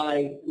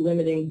by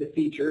limiting the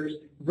features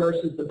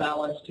versus the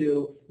balance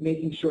to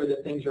making sure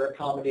that things are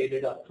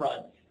accommodated up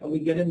front. And we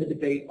get in the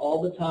debate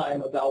all the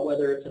time about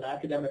whether it's an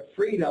academic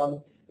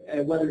freedom,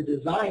 and whether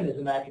design is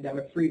an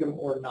academic freedom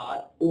or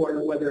not,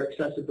 or whether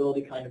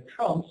accessibility kind of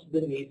trumps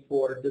the need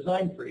for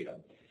design freedom.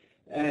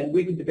 And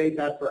we can debate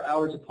that for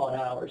hours upon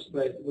hours,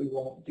 but we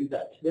won't do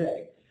that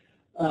today.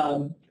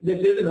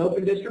 This is an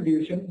open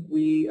distribution.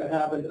 We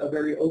have a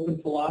very open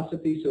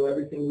philosophy, so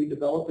everything we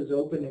develop is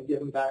open and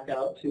given back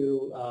out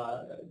to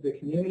the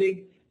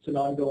community. It's an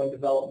ongoing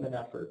development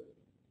effort.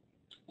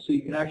 So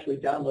you can actually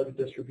download a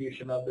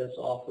distribution of this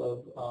off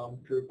of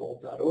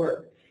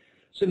Drupal.org.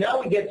 So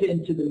now we get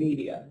into the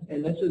media,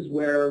 and this is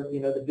where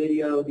the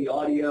video, the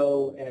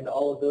audio, and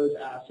all of those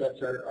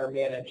assets are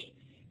managed.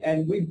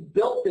 And we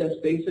built this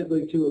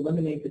basically to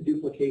eliminate the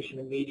duplication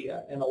of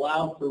media and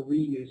allow for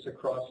reuse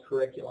across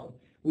curriculum.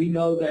 We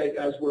know that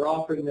as we're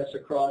offering this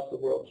across the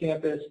World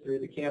Campus, through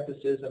the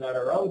campuses, and at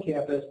our own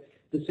campus,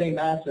 the same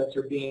assets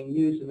are being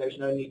used, and there's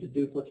no need to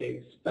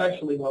duplicate,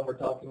 especially when we're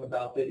talking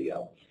about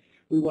video.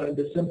 We wanted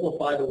to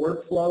simplify the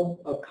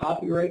workflow of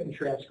copyright and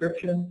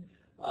transcription,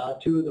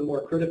 two of the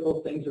more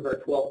critical things of our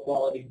 12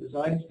 quality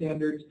design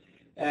standards.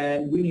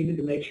 And we needed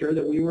to make sure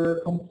that we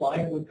were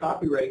compliant with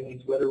copyright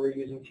needs, whether we're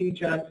using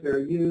Teach-Act, fair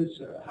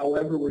use,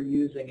 however we're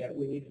using it.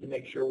 We needed to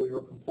make sure we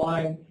were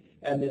compliant,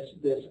 and this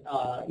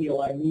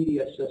ELI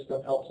media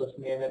system helps us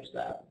manage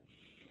that.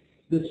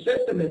 The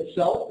system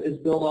itself is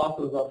built off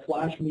of a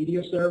Flash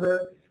media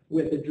server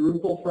with a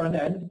Drupal front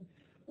end.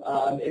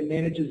 It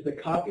manages the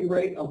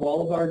copyright of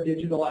all of our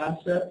digital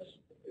assets.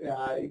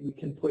 We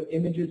can put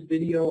images,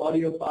 video,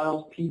 audio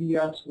files,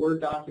 PDFs,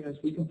 Word documents.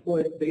 We can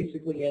put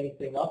basically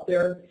anything up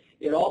there.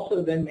 It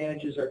also then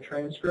manages our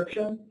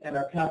transcription and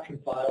our caption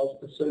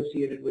files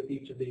associated with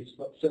each of these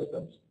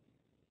systems.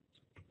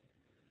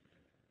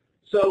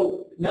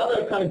 So now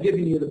that I've kind of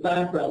given you the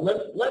background,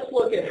 let's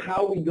look at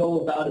how we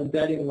go about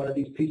embedding one of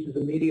these pieces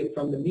of media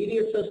from the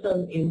media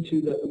system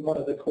into one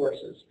of the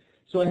courses.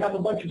 So I have a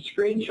bunch of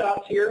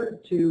screenshots here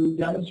to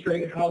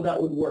demonstrate how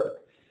that would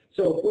work.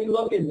 So if we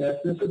look in this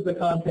is the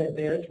content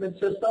management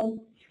system,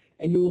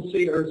 and you will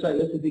see, or sorry,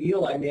 this is the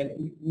ELI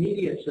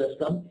media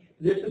system.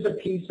 This is a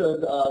piece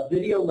of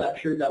video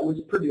lecture that was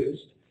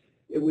produced.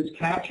 It was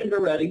captioned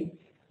already.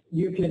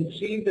 You can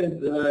see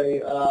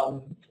the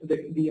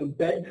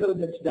embed code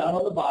that's down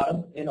on the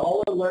bottom, and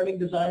all a learning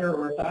designer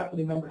or a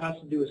faculty member has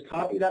to do is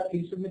copy that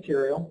piece of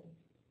material,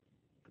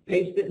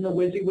 paste it in the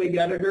WYSIWYG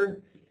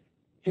editor,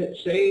 hit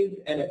save,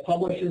 and it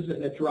publishes it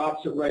and it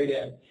drops it right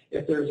in.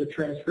 If there's a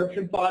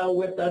transcription file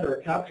with that or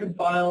a caption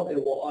file, it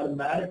will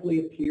automatically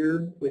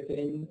appear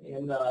within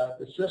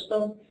the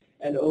system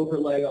and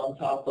overlay on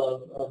top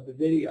of the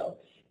video.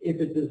 If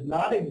it does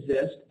not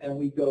exist and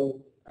we go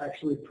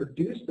actually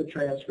produce the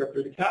transcript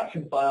or the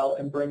caption file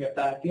and bring it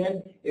back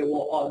in, it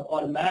will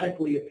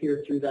automatically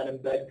appear through that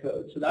embed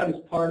code. So that is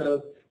part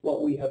of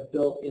what we have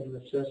built in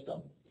the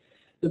system.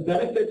 The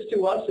benefits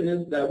to us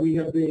is that we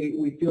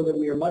feel that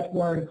we are much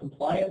more in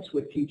compliance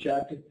with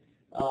Teach-Act,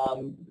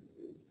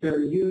 fair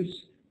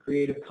use,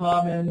 Creative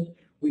Commons.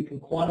 We can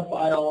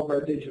quantify all of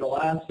our digital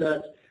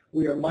assets.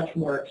 We are much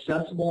more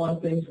accessible on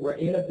things. We're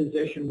in a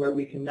position where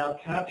we can now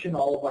caption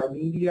all of our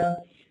media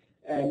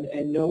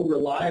and know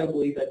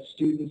reliably that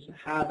students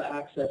have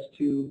access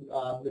to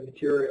the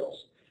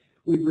materials.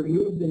 We've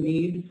removed the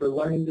need for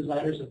learning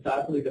designers and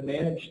faculty to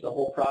manage the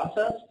whole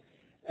process,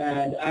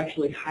 and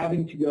actually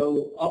having to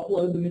go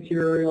upload the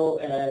material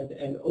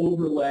and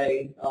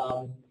overlay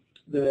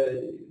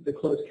the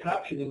closed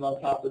captioning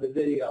on top of the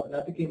video. And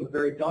that became a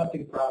very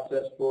daunting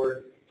process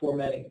for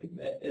many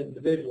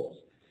individuals.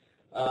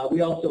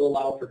 We also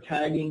allow for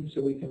tagging,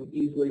 so we can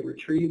easily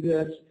retrieve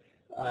this.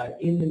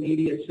 In the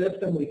media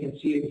system, we can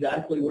see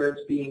exactly where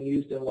it's being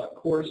used in what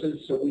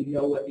courses, so we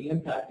know what the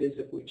impact is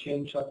if we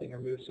change something or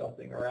move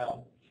something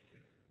around.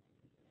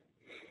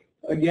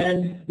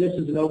 Again, this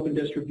is an open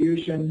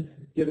distribution,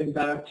 giving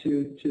back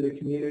to the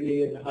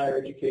community and higher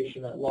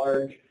education at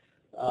large.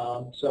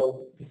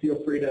 So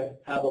feel free to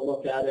have a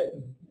look at it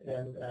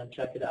and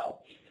check it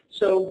out.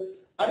 So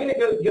I'm going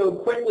to go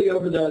quickly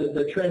over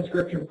the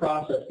transcription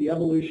process, the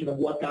evolution of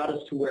what got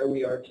us to where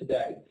we are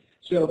today.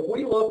 So if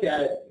we look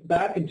at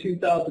back in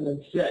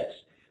 2006,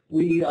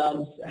 we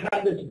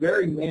had this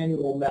very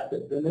manual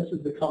method, and this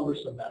is the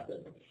cumbersome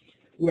method,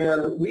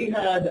 where we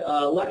had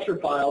lecture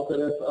files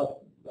that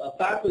a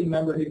faculty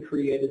member had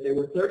created. They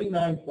were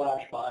 39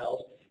 flash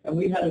files, and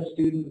we had a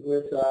student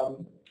with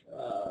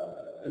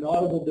an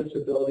audible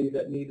disability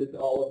that needed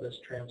all of this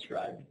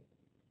transcribed.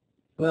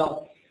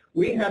 Well,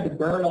 we had to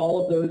burn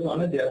all of those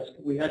on a disk.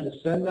 We had to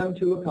send them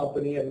to a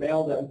company and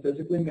mail them,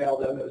 physically mail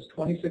them. It was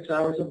 26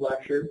 hours of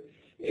lecture.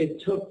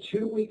 It took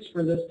 2 weeks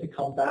for this to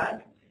come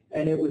back,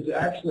 and it was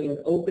actually an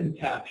open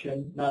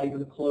caption, not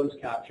even a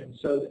closed caption,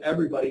 so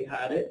everybody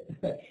had it,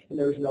 and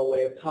there was no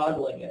way of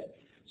toggling it.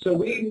 So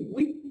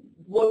we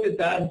looked at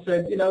that and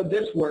said, you know,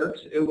 this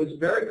works. It was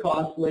very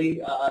costly.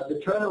 The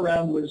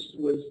turnaround was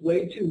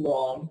way too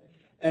long,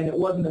 and it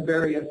wasn't a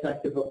very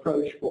effective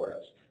approach for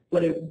us.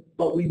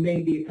 But we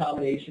made the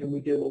accommodation, and we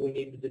did what we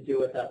needed to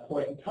do at that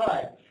point in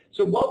time.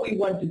 So what we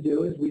went to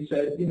do is we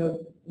said, you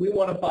know, we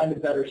want to find a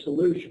better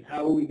solution.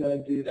 How are we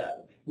going to do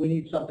that? We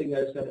need something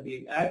that is going to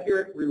be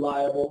accurate,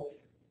 reliable,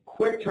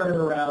 quick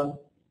turnaround,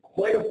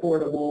 quite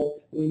affordable.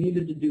 We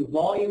needed to do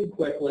volume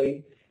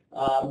quickly.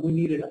 We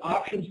needed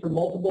options for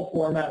multiple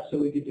formats, so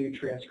we could do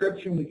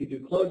transcription, we could do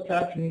closed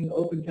captioning,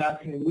 open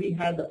captioning. We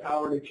had the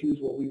power to choose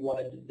what we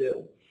wanted to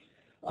do.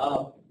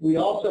 We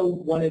also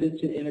wanted it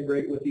to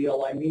integrate with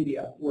ELI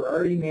media. We're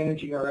already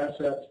managing our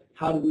assets.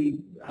 How do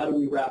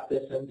we wrap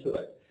this into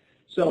it?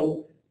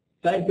 So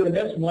thank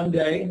goodness, one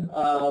day,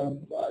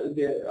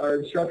 our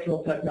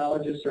instructional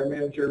technologist, our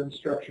manager of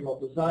instructional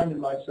design, and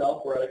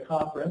myself were at a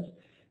conference,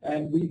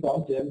 and we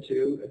bumped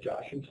into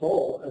Josh and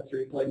Toll at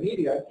 3Play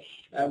Media,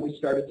 and we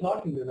started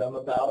talking to them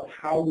about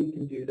how we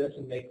can do this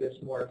and make this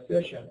more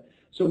efficient.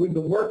 So we've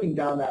been working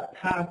down that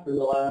path for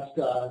the last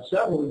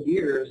several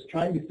years,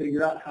 trying to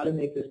figure out how to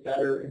make this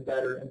better and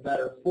better and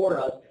better for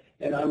us,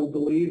 and I would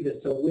believe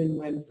it's a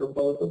win-win for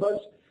both of us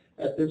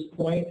at this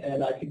point,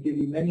 and I could give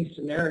you many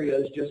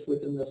scenarios just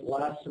within this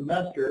last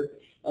semester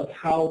of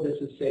how this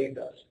has saved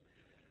us.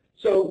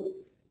 So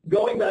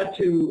going back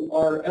to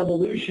our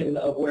evolution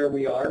of where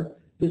we are,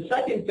 the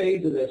second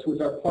phase of this was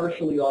our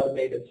partially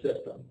automated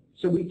system.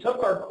 So we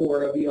took our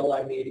core of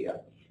ELI media.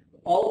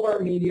 All of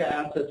our media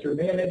assets are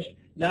managed.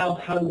 Now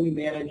how do we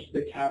manage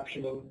the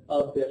captioning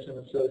of this and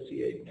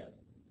associating it?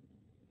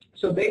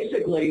 So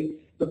basically,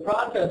 the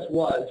process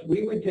was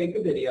we would take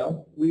a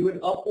video, we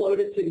would upload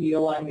it to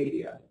ELI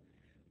media.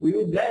 We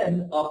would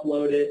then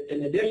upload it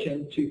in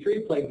addition to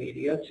 3Play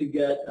Media to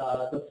get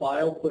the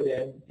file put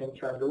in and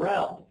turned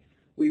around.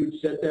 We would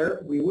sit there,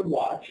 we would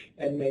watch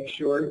and make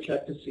sure,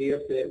 check to see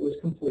if it was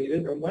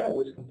completed or when it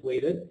was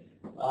completed.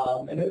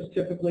 And it was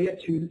typically a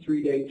 2 to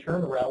 3 day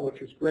turnaround, which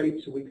was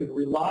great, so we could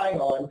rely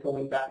on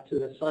going back to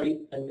the site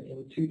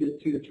in 2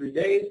 to 3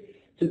 days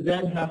to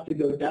then have to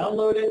go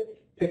download it,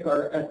 pick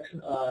our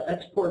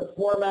export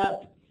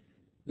format,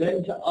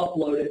 then to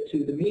upload it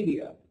to the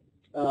media.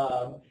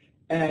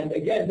 And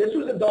again, this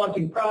was a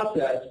daunting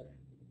process,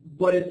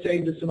 but it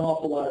saved us an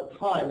awful lot of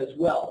time as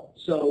well.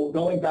 So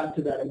going back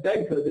to that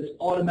embed code, this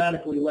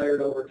automatically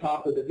layered over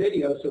top of the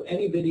video, so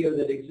any video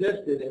that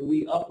existed and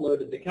we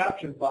uploaded the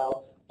caption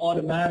file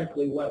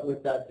automatically went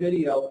with that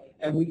video,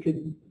 and we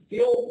could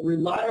feel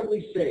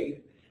reliably safe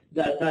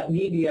that that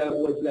media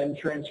was then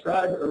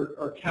transcribed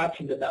or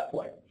captioned at that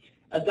point.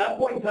 At that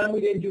point in time, we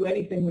didn't do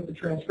anything with the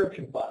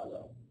transcription file,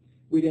 though.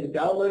 We didn't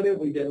download it,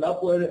 we didn't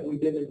upload it, and we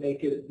didn't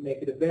make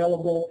it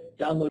available.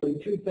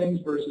 Downloading 2 things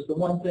versus the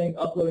 1 thing,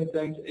 uploading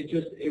things,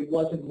 it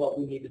wasn't what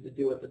we needed to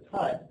do at the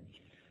time.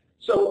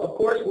 So of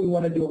course we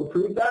wanted to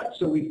improve that,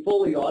 so we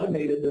fully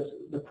automated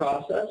the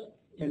process,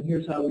 and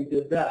here's how we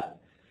did that.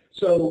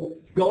 So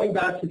going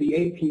back to the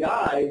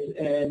APIs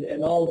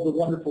and all of the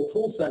wonderful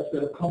tool sets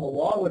that have come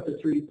along with the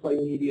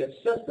 3Play Media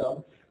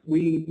system,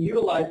 we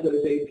utilize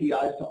those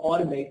APIs to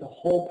automate the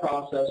whole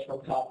process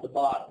from top to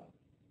bottom.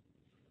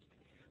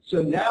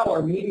 So now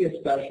our media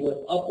specialist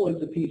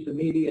uploads a piece of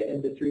media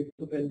into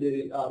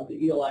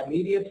the ELI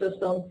media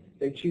system.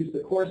 They choose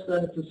the course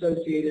that it's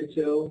associated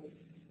to.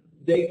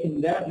 They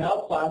can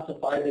now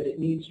classify that it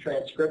needs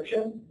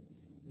transcription.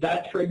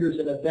 That triggers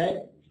an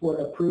event for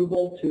an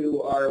approval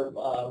to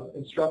our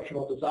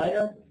instructional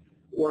designer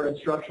or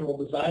instructional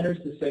designers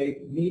to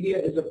say media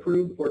is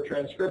approved for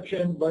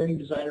transcription. Learning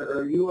designer,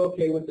 are you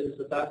okay with it as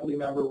a faculty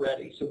member?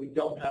 Ready? So we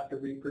don't have to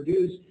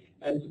reproduce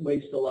and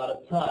waste a lot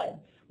of time.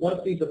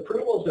 Once these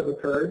approvals have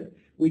occurred,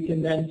 we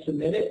can then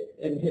submit it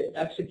and hit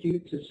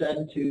execute to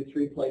send to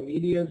 3Play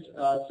Media's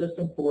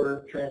system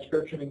for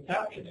transcription and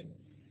captioning.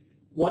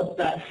 Once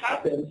that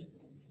happens,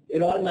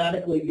 it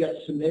automatically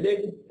gets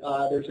submitted.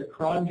 There's a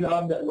cron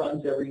job that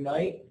runs every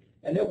night,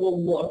 and it will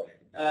look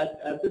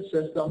at the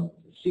system,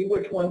 see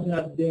which ones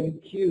have been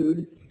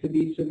queued to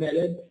be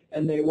submitted,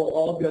 and they will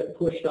all get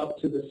pushed up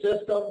to the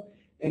system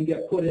and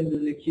get put into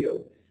the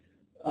queue.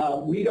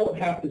 We don't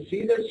have to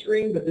see this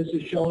screen, but this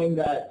is showing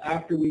that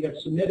after we have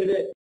submitted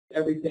it,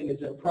 everything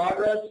is in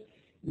progress.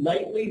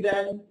 Nightly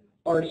then,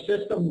 our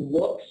system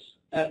looks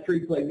at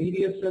Free Play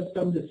Media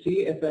System to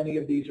see if any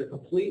of these are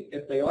complete.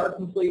 If they are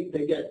complete,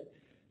 they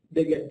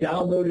get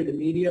downloaded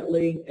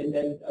immediately and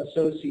then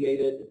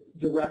associated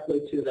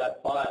directly to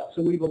that file.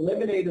 So we've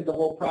eliminated the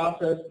whole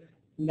process.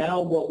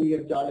 Now what we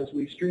have done is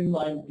we've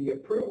streamlined the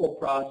approval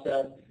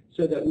process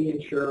so that we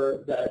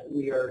ensure that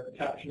we are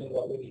captioning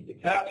what we need to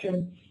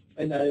caption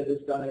and that it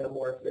is done in a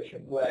more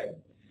efficient way.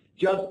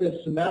 Just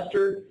this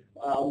semester,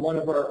 one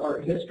of our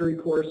art history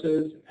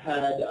courses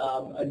had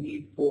a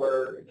need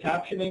for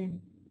captioning.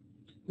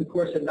 The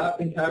course had not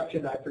been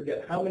captioned. I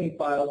forget how many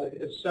files,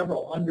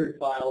 several hundred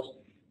files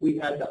we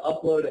had to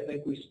upload. I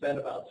think we spent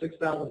about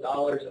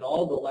 $6,000 in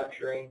all the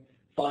lecturing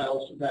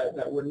files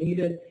that were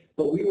needed,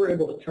 but we were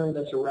able to turn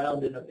this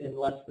around in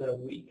less than a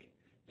week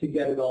to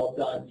get it all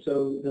done.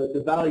 So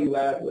the value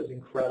add was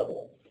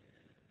incredible.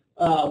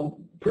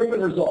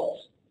 Proven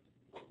results.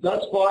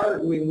 Thus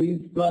far,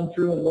 we've gone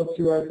through and looked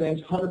through our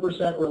things,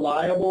 100%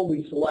 reliable.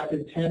 We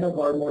selected 10 of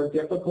our more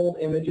difficult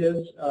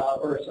images,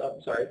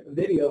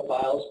 video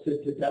files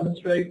to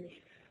demonstrate.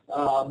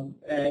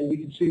 And you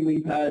can see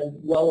we've had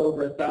well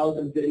over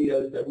 1,000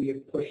 videos that we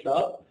have pushed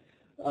up.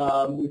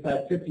 We've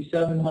had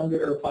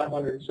 5,700 or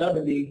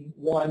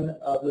 571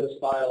 of those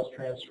files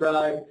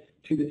transcribed,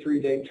 2 to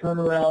 3 day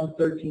turnaround,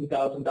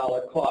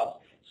 $13,000 cost.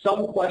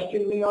 Some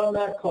question me on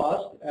that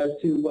cost as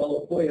to,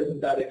 well, boy,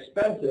 isn't that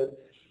expensive?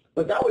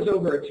 But that was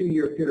over a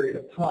 2-year period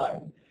of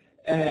time.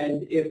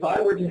 And if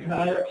I were to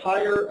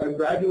hire a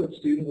graduate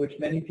student, which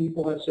many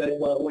people have said,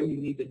 well, what you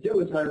need to do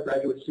is hire a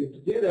graduate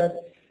student to do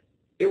that,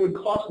 it would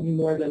cost me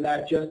more than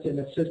that just in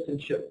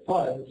assistantship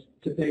funds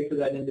to pay for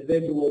that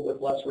individual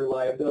with less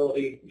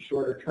reliability,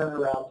 shorter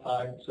turnaround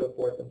time, so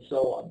forth and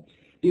so on.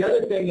 The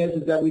other thing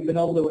is that we've been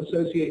able to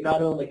associate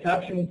not only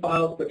captioning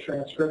files but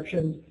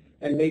transcriptions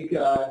and make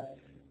a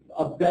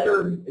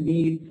better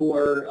need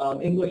for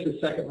English as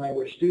second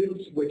language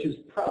students, which is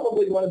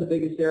probably one of the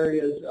biggest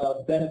areas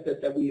of benefit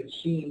that we have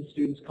seen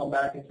students come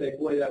back and say,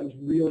 boy, that was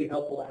really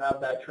helpful to have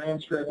that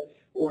transcript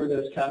or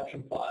those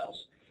caption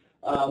files.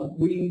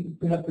 We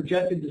have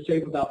projected to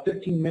save about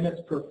 15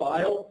 minutes per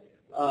file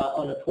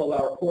on a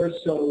 12-hour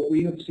course, so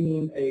we have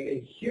seen a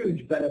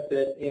huge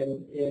benefit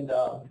in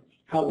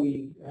how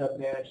we have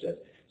managed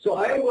it. So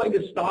I am going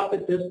to stop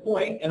at this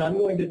point, and I'm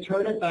going to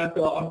turn it back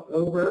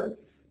over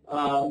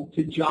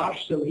to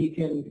Josh so he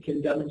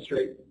can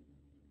demonstrate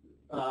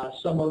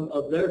some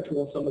of their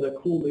tools, some of the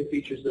cool new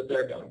features that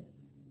they're doing.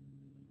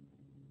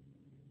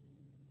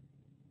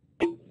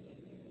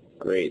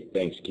 Great,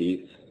 thanks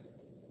Keith.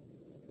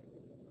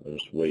 I'll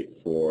just wait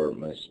for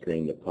my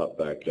screen to pop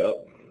back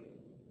up.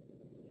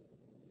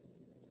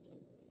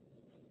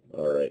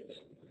 All right.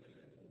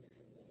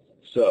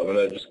 So I'm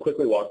going to just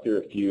quickly walk through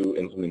a few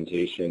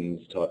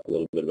implementations, talk a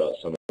little bit about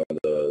some of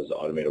those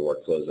automated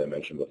workflows I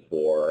mentioned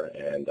before,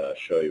 and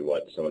show you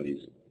what some of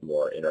these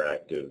more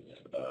interactive,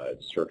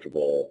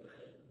 searchable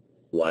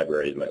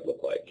libraries might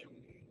look like.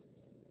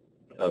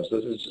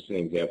 So this is just an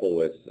example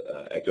with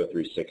Ecto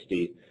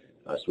 360.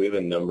 So we have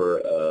a number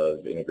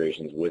of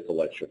integrations with the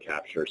lecture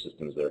capture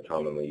systems that are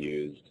commonly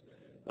used.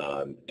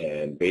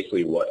 And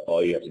basically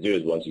all you have to do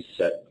is once you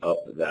set up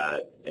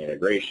that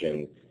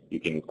integration, you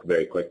can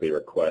very quickly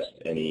request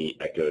any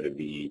echo to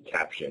be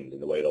captioned.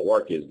 And the way it'll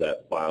work is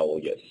that file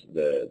will get,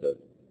 the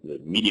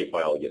media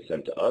file will get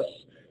sent to us.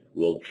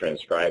 We'll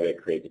transcribe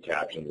it, create the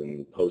captions,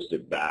 and post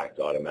it back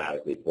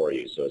automatically for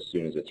you. So as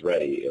soon as it's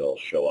ready, it'll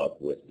show up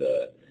with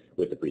the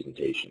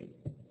presentation.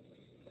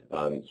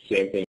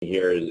 Same thing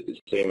here, is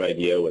same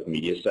idea with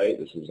MediaSite.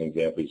 This is an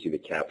example. You see the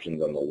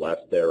captions on the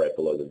left there right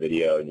below the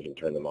video, and you can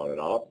turn them on and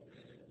off.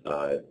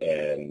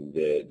 And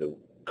the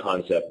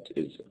concept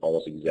is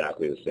almost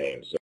exactly the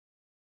same. So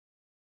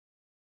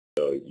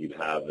you'd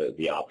have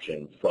the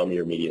option from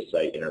your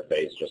MediaSite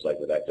interface, just like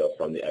with Ecto,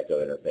 from the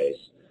Ecto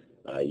interface,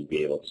 you'd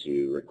be able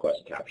to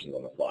request captions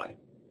on the fly.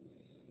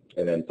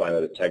 And then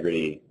finally, with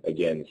Integrity,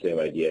 again, same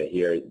idea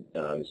here.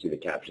 You see the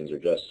captions are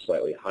just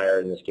slightly higher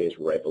in this case,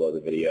 right below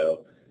the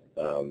video.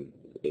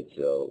 It's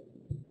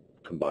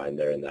combined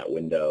there in that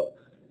window.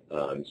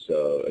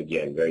 So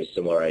again, very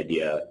similar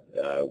idea,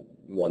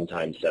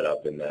 one-time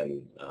setup and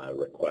then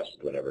request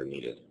whenever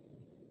needed.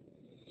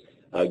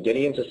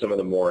 Getting into some of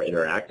the more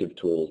interactive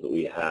tools that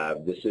we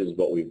have, this is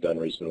what we've done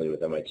recently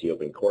with MIT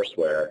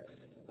OpenCourseWare,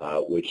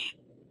 which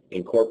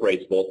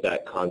incorporates both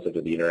that concept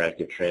of the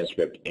interactive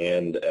transcript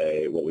and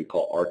what we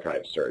call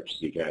archive search.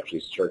 So you can actually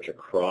search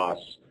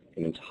across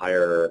an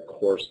entire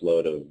course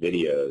load of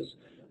videos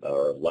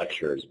or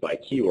lectures by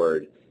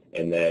keyword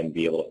and then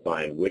be able to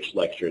find which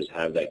lectures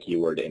have that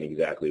keyword and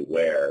exactly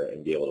where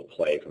and be able to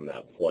play from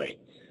that point.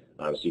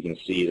 So you can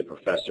see the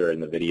professor in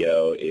the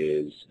video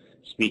is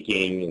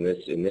speaking. In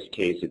this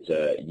case, it's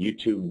a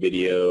YouTube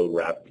video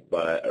wrapped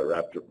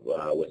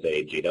with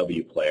a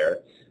JW player,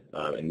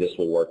 and this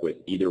will work with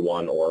either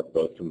one or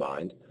both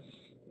combined.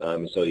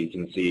 So you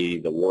can see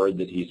the word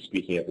that he's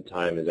speaking at the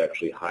time is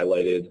actually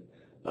highlighted.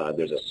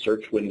 There's a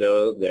search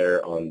window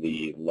there on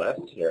the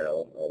left. Here,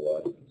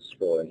 I'll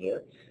scroll in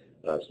here.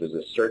 So there's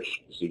a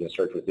search, so you can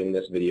search within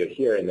this video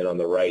here, and then on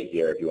the right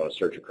here, if you want to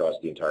search across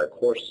the entire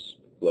course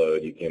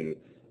load, you can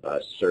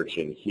search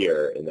in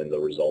here, and then the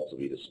results will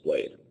be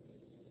displayed.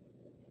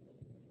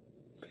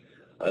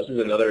 This is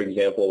another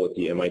example with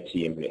the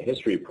MIT Infinite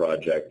History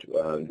project.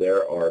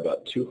 There are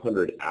about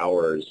 200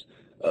 hours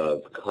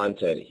of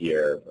content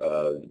here,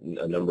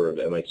 a number of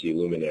MIT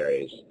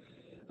luminaries.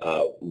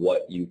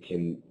 What you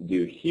can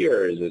do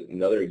here is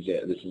another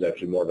example. This is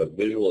actually more of a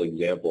visual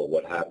example of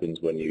what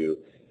happens when you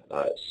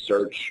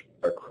search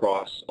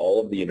across all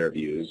of the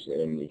interviews,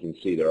 and you can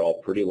see they're all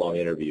pretty long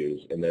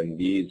interviews, and then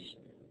these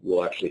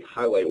will actually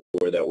highlight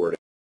where that word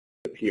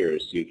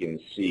appears, so you can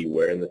see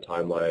where in the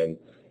timeline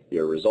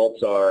your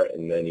results are,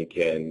 and then you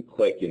can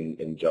click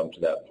and jump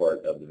to that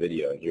part of the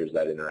video. And here's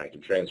that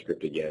interactive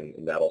transcript again,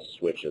 and that'll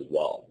switch as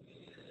well.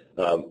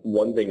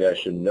 One thing that I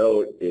should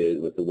note is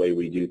with the way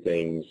we do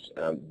things,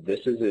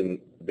 this is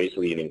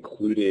basically an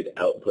included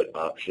output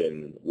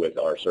option with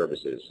our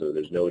services, so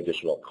there's no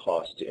additional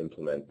cost to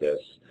implement this.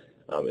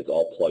 It's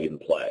all plug and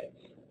play,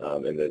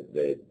 and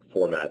the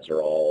formats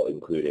are all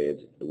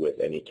included with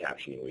any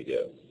captioning we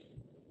do.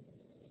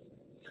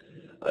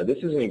 This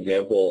is an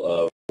example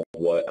of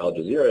what Al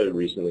Jazeera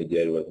recently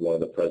did with one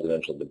of the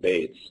presidential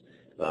debates.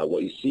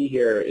 What you see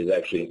here is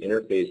actually an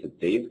interface that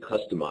they've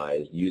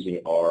customized using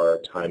our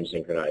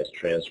time-synchronized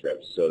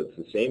transcripts. So it's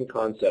the same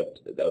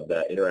concept of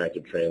that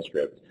interactive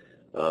transcript.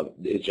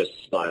 It's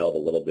just styled a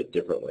little bit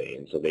differently.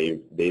 And so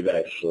they've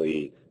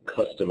actually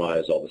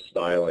customized all the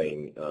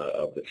styling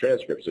of the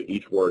transcript. So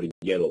each word,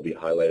 again, will be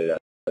highlighted as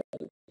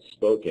it's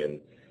spoken.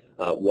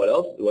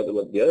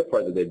 The other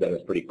part that they've done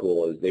is pretty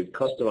cool is they've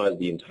customized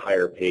the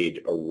entire page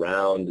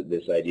around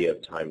this idea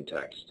of time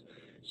text.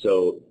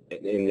 So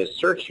in this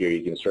search here,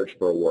 you can search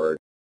for a word.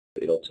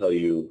 It'll tell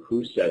you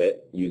who said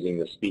it using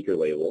the speaker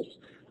labels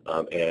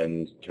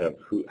and kind of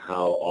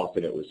how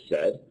often it was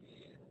said.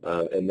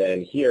 And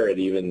then here it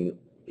even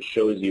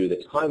shows you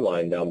the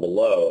timeline down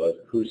below of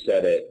who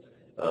said it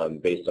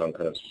based on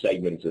kind of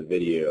segments of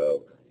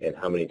video and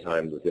how many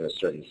times within a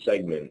certain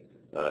segment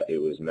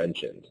it was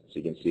mentioned. So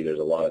you can see there's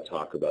a lot of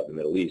talk about the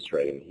Middle East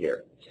right in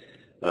here.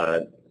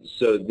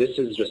 So this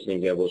is just an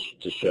example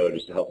to show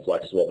just how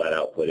flexible that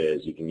output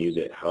is. You can use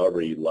it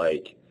however you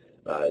like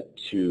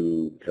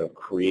to kind of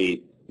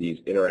create these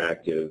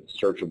interactive,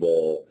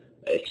 searchable,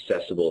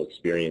 accessible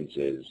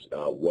experiences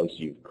once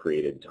you've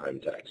created time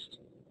text.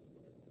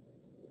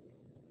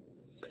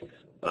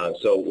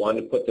 So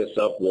wanted to put this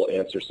up. We'll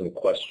answer some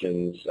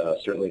questions.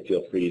 Certainly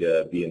feel free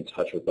to be in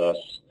touch with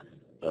us.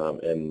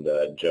 And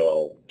Joe,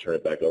 I'll turn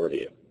it back over to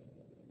you.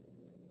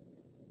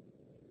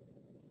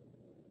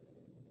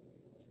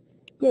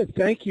 Good,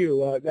 thank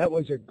you. That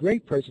was a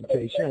great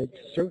presentation. I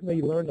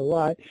certainly learned a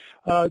lot.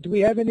 Do we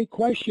have any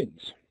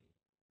questions?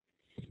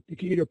 You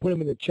can either put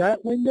them in the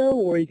chat window,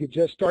 or you could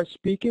just start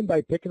speaking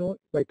by clicking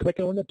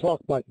on the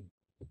talk button.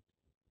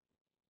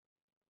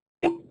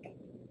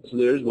 So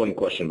there's one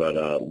question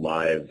about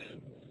live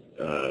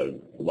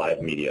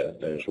media,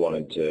 and I just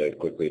wanted to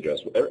quickly address.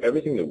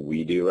 Everything that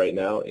we do right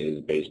now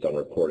is based on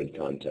recorded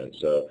content,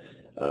 so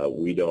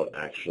we don't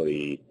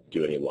actually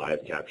do any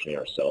live captioning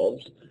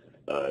ourselves.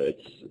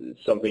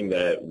 It's something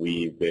that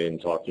we've been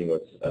talking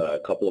with a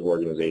couple of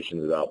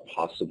organizations about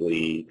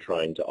possibly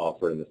trying to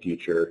offer in the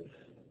future,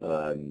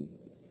 and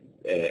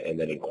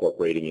then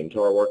incorporating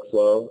into our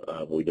workflow,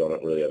 but we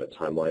don't really have a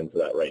timeline for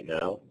that right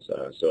now.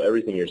 So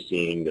everything you're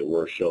seeing that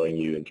we're showing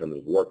you in terms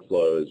of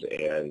workflows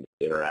and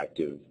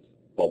interactive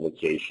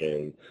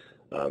publication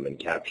and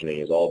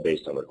captioning is all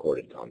based on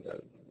recorded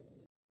content.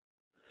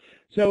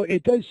 So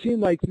it does seem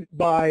like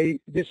by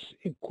this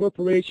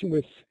incorporation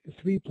with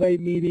 3Play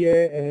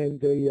Media and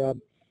the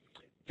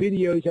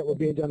videos that were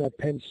being done at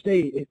Penn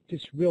State, it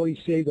just really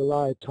saved a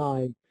lot of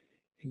time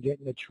in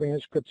getting the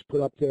transcripts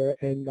put up there.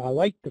 And I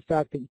like the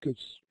fact that you could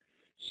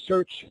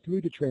search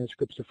through the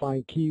transcripts to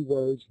find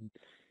keywords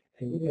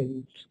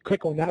and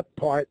click on that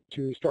part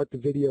to start the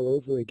video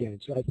over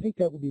again. So I think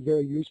that would be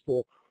very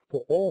useful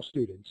for all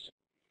students.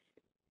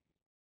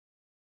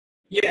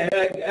 Yeah,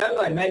 as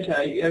I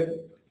mentioned,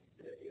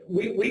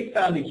 we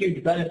found a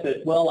huge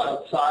benefit well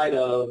outside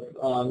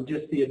of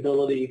just the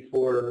ability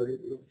for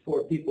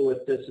people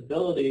with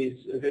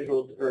disabilities,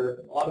 visual or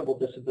audible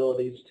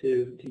disabilities,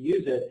 to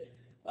use it.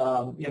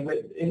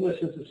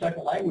 English as a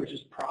second language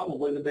is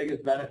probably the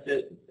biggest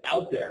benefit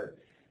out there.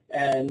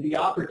 And the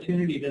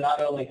opportunity to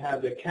not only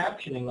have the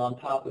captioning on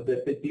top of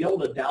it, but be able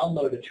to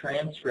download a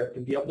transcript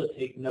and be able to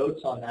take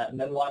notes on that and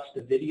then watch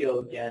the video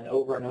again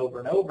over and over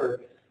and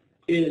over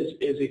is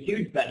a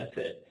huge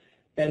benefit.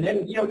 And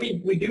then,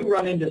 we do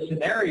run into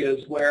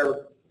scenarios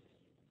where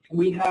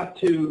we have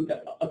to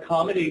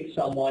accommodate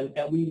someone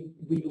and we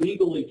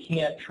legally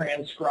can't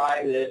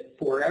transcribe it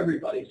for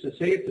everybody. So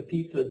say it's a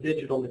piece of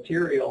digital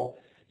material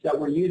that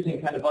we're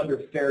using kind of under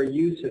fair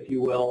use, if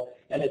you will,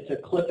 and it's a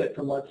clip it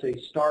from, let's say,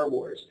 Star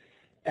Wars.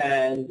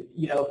 And,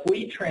 if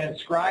we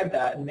transcribe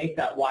that and make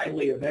that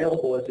widely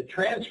available as a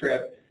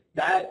transcript,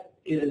 that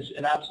is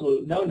an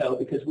absolute no-no,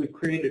 because we've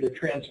created a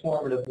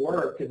transformative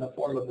work in the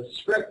form of a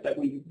script that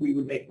we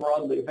would make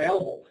broadly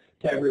available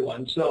to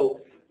everyone.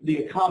 So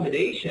the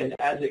accommodation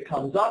as it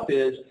comes up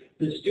is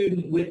the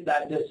student with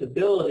that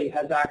disability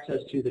has access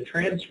to the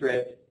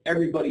transcript.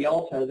 Everybody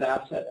else has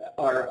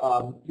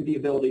the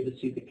ability to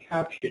see the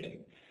captioning.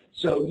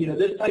 So,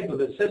 this type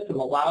of a system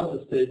allows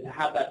us to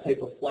have that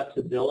type of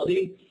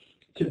flexibility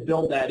to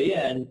build that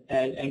in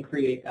and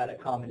create that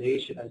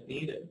accommodation as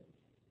needed.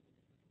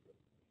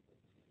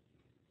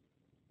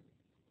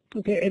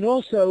 Okay, and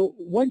also,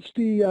 once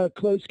the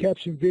closed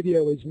caption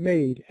video is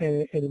made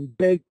and an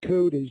embed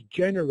code is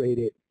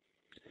generated,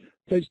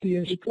 does the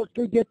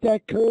instructor get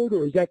that code,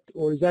 or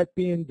is that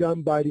being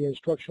done by the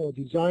instructional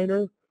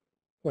designer?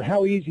 Or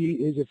how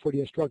easy is it for the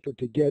instructor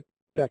to get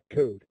that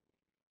code?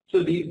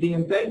 So the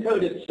embed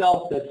code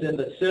itself that's in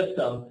the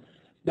system,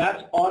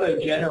 that's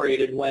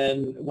auto-generated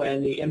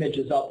when the image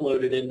is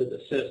uploaded into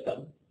the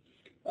system.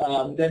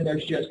 Then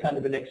there's just kind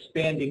of an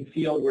expanding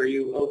field where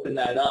you open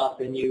that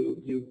up and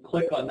you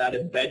click on that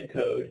embed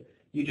code.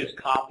 You just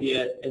copy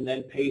it and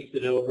then paste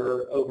it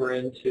over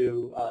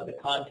into the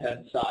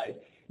content side.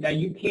 Now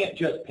you can't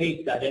just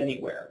paste that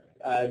anywhere.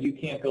 You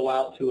can't go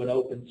out to an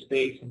open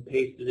space and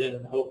paste it in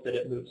and hope that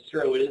it moves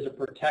through. It is a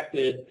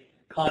protected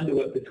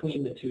conduit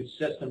between the two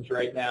systems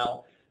right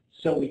now,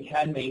 so we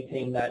can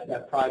maintain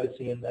that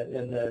privacy and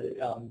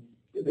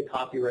the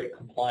copyright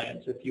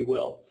compliance, if you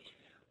will.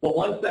 But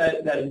once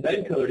that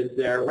embed code is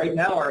there, right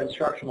now our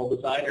instructional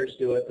designers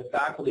do it. The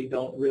faculty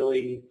don't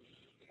really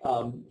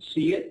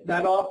see it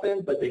that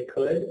often, but they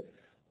could.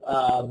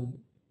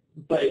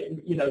 But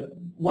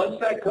once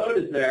that code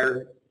is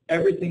there,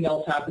 everything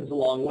else happens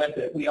along with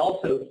it. We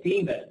also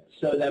theme it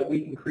so that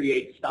we can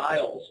create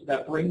styles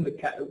that bring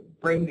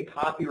the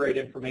copyright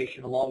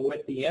information along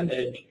with the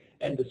image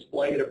and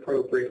display it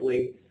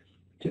appropriately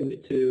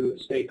to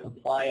stay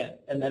compliant.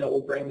 And then it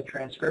will bring the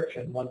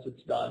transcription once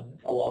it's done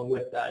along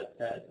with that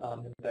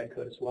embed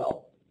code as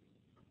well.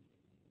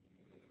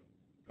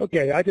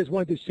 Okay, I just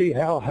wanted to see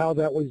how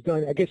that was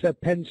done. I guess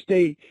at Penn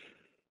State,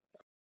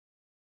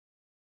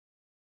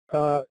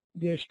 the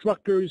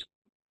instructors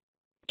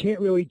can't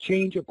really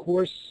change a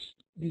course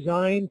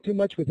design too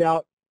much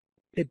without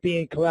it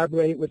being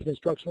collaborated with an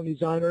instructional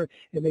designer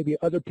and maybe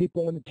other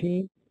people on the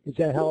team. Is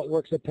that how it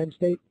works at Penn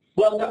State?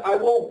 Well, no, I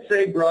won't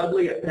say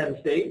broadly at Penn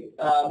State.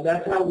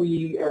 That's how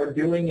we are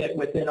doing it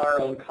within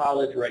our own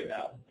college right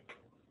now.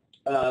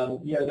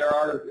 There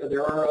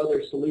are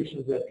other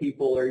solutions that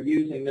people are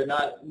using. They're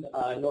not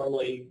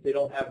normally, they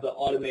don't have the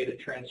automated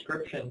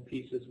transcription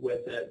pieces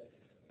with it.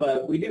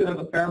 But we do have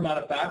a fair amount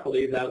of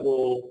faculty that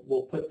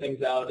will put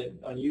things out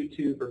on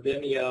YouTube or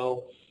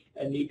Vimeo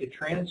and need to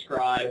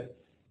transcribe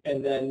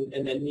and then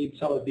need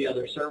some of the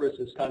other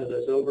services, kind of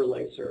those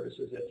overlay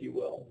services, if you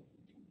will.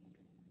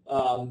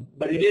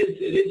 But it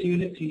is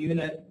unit to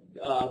unit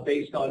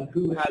based on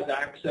who has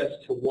access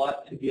to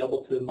what to be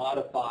able to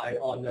modify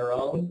on their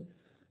own.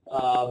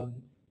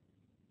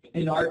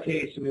 In our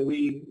case, I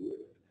mean,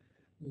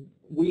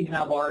 we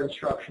have our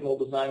instructional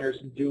designers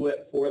do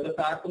it for the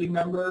faculty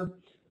member.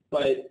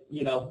 But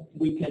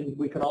we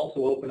can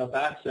also open up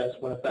access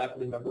when a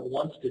faculty member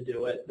wants to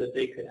do it, that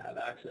they could have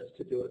access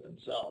to do it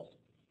themselves.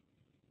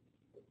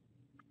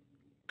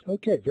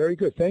 Okay, very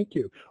good. Thank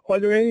you. Are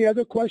there any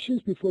other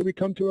questions before we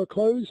come to a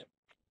close?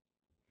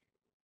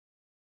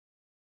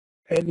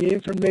 And the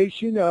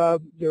information,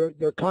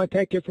 their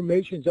contact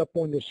information is up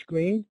on the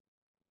screen.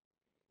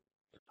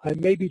 I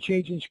may be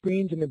changing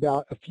screens in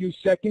about a few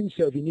seconds,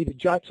 so if you need to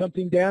jot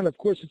something down, of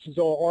course this is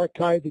all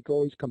archived. You can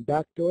always come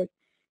back to it.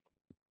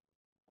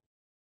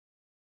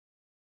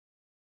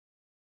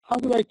 I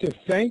would like to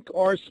thank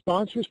our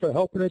sponsors for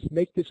helping us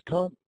make this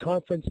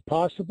conference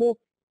possible.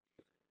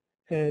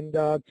 And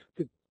the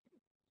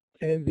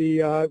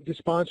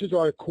sponsors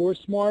are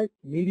CourseSmart,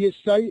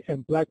 MediaSite,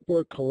 and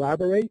Blackboard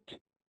Collaborate.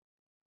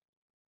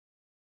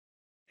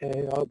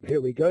 And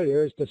here we go,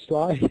 there's the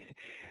slide.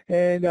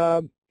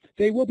 And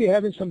they will be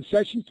having some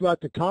sessions throughout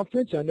the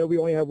conference. I know we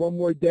only have one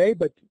more day,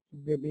 but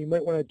you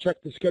might want to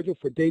check the schedule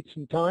for dates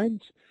and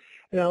times.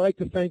 And I'd like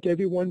to thank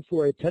everyone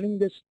for attending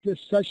this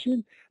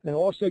session. And I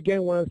also,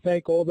 again, want to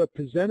thank all the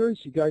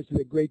presenters. You guys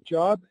did a great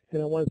job,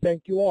 and I want to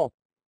thank you all.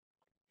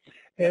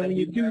 And when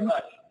you do, very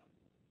much.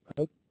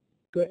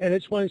 Good. And I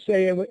just want to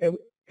say, and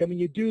when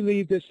you do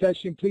leave this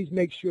session, please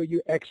make sure you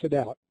exit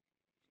out.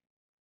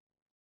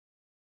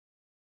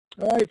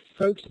 All right,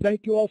 folks,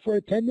 thank you all for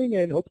attending,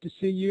 and hope to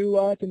see you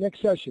at the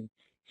next session.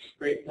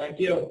 Great, thank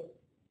you.